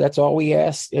 that's all we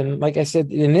ask. And like I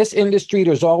said, in this industry,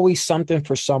 there's always something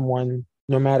for someone,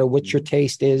 no matter what your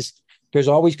taste is. There's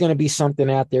always going to be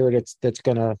something out there that's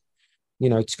gonna,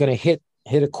 it's gonna hit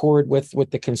a chord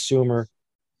with the consumer.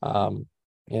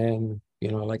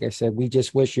 Like I said, we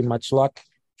just wish you much luck.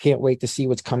 Can't wait to see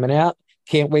what's coming out.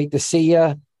 Can't wait to see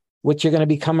what you're going to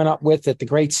be coming up with at the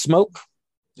Great Smoke.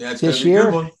 Yeah, it's this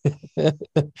year. Gonna be a good one.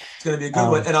 It's going to be a good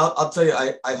one. And I'll tell you,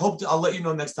 I hope I'll let you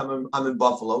know next time I'm in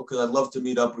Buffalo, because I'd love to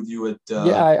meet up with you at.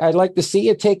 I'd like to see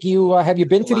you. Take you. Have you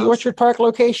been to the Orchard Park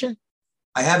location?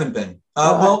 I haven't been.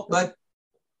 But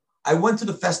I went to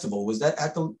the festival. Was that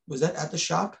at the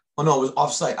shop? Oh no, it was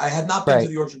off-site. I had not been to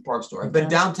the Orchard Park store. I've been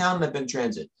downtown and I've been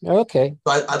transit. Okay.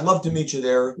 So I'd love to meet you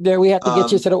there. There, we have to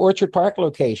get you to the Orchard Park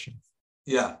location.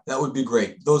 Yeah, that would be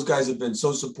great. Those guys have been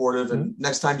so supportive. And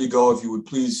next time you go, if you would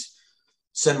please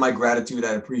send my gratitude,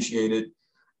 I'd appreciate it.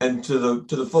 And to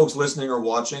the folks listening or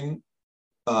watching,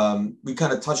 we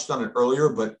kind of touched on it earlier,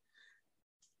 but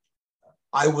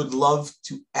I would love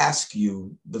to ask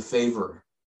you the favor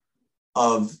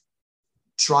of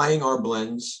trying our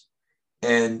blends.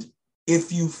 And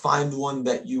if you find one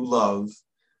that you love,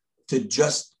 to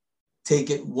just take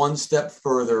it one step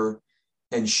further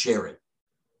and share it.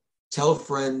 Tell a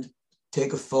friend,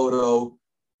 take a photo,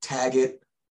 tag it,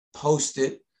 post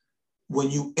it. When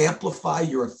you amplify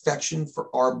your affection for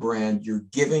our brand, you're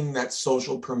giving that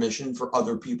social permission for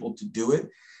other people to do it.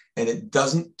 And it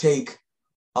doesn't take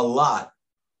a lot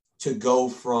to go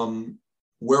from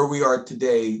where we are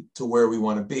today to where we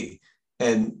want to be.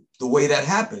 And the way that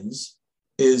happens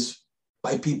is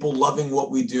by people loving what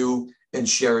we do and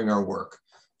sharing our work.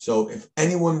 So if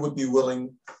anyone would be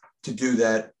willing to do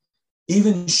that,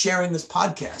 even sharing this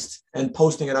podcast and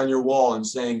posting it on your wall and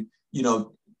saying,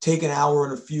 take an hour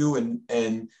and a few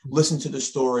and listen to the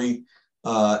story,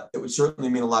 it would certainly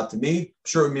mean a lot to me. I'm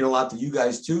sure it would mean a lot to you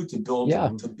guys too, to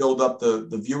build up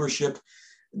the viewership.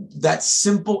 That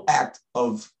simple act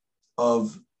of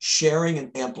sharing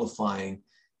and amplifying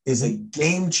is a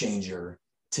game changer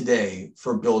today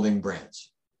for building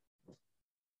brands.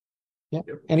 Yeah.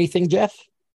 Anything, Jeff?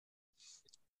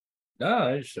 No,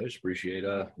 I just appreciate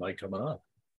Mike coming on.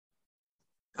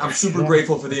 I'm super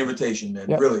grateful for the invitation, man.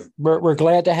 Yep. Really. We're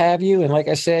glad to have you. And like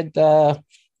I said,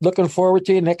 looking forward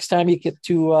to you. Next time you get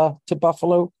to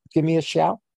Buffalo, give me a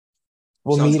shout.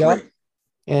 We'll Sounds meet great. up.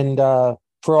 And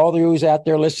for all those out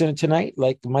there listening tonight,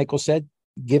 like Michael said,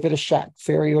 give it a shot.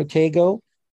 Ferio Tego.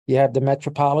 You have the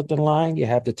Metropolitan line. You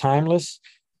have the Timeless.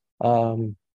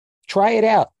 Try it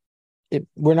out.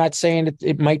 We're not saying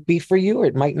it might be for you or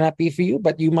it might not be for you,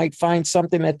 but you might find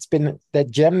something that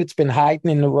gem that's been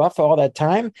hiding in the rough all that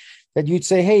time that you'd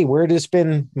say, hey, where has this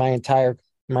been my entire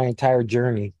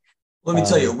journey? Let me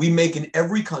tell you, we make in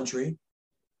every country.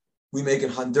 We make in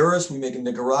Honduras, we make in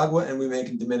Nicaragua, and we make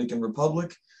in Dominican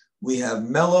Republic. We have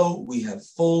mellow, we have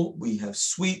full, we have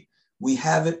sweet, we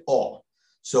have it all.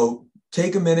 So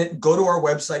take a minute, go to our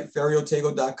website,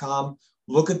 feriotego.com,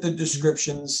 look at the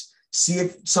descriptions, see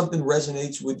if something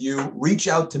resonates with you. Reach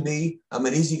out to me. I'm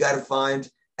an easy guy to find.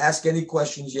 Ask any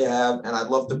questions you have, and I'd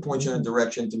love to point you in a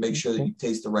direction to make sure that you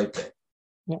taste the right thing.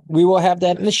 Yeah, we will have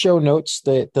that in the show notes,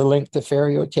 the link to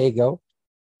Ferio Tego.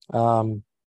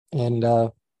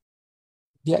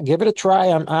 Give it a try.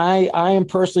 I am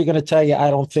personally going to tell you, I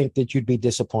don't think that you'd be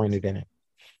disappointed in it.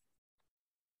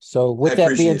 So with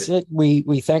that being said,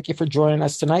 we thank you for joining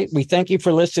us tonight. We thank you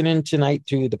for listening tonight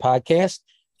to the podcast.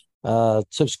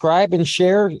 Subscribe and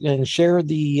share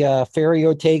the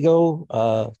Ferio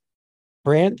Tego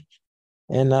brand.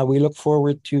 And we look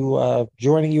forward to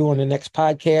joining you on the next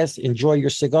podcast. Enjoy your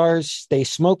cigars, stay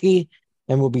smoky,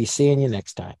 and we'll be seeing you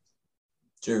next time.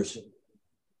 Cheers.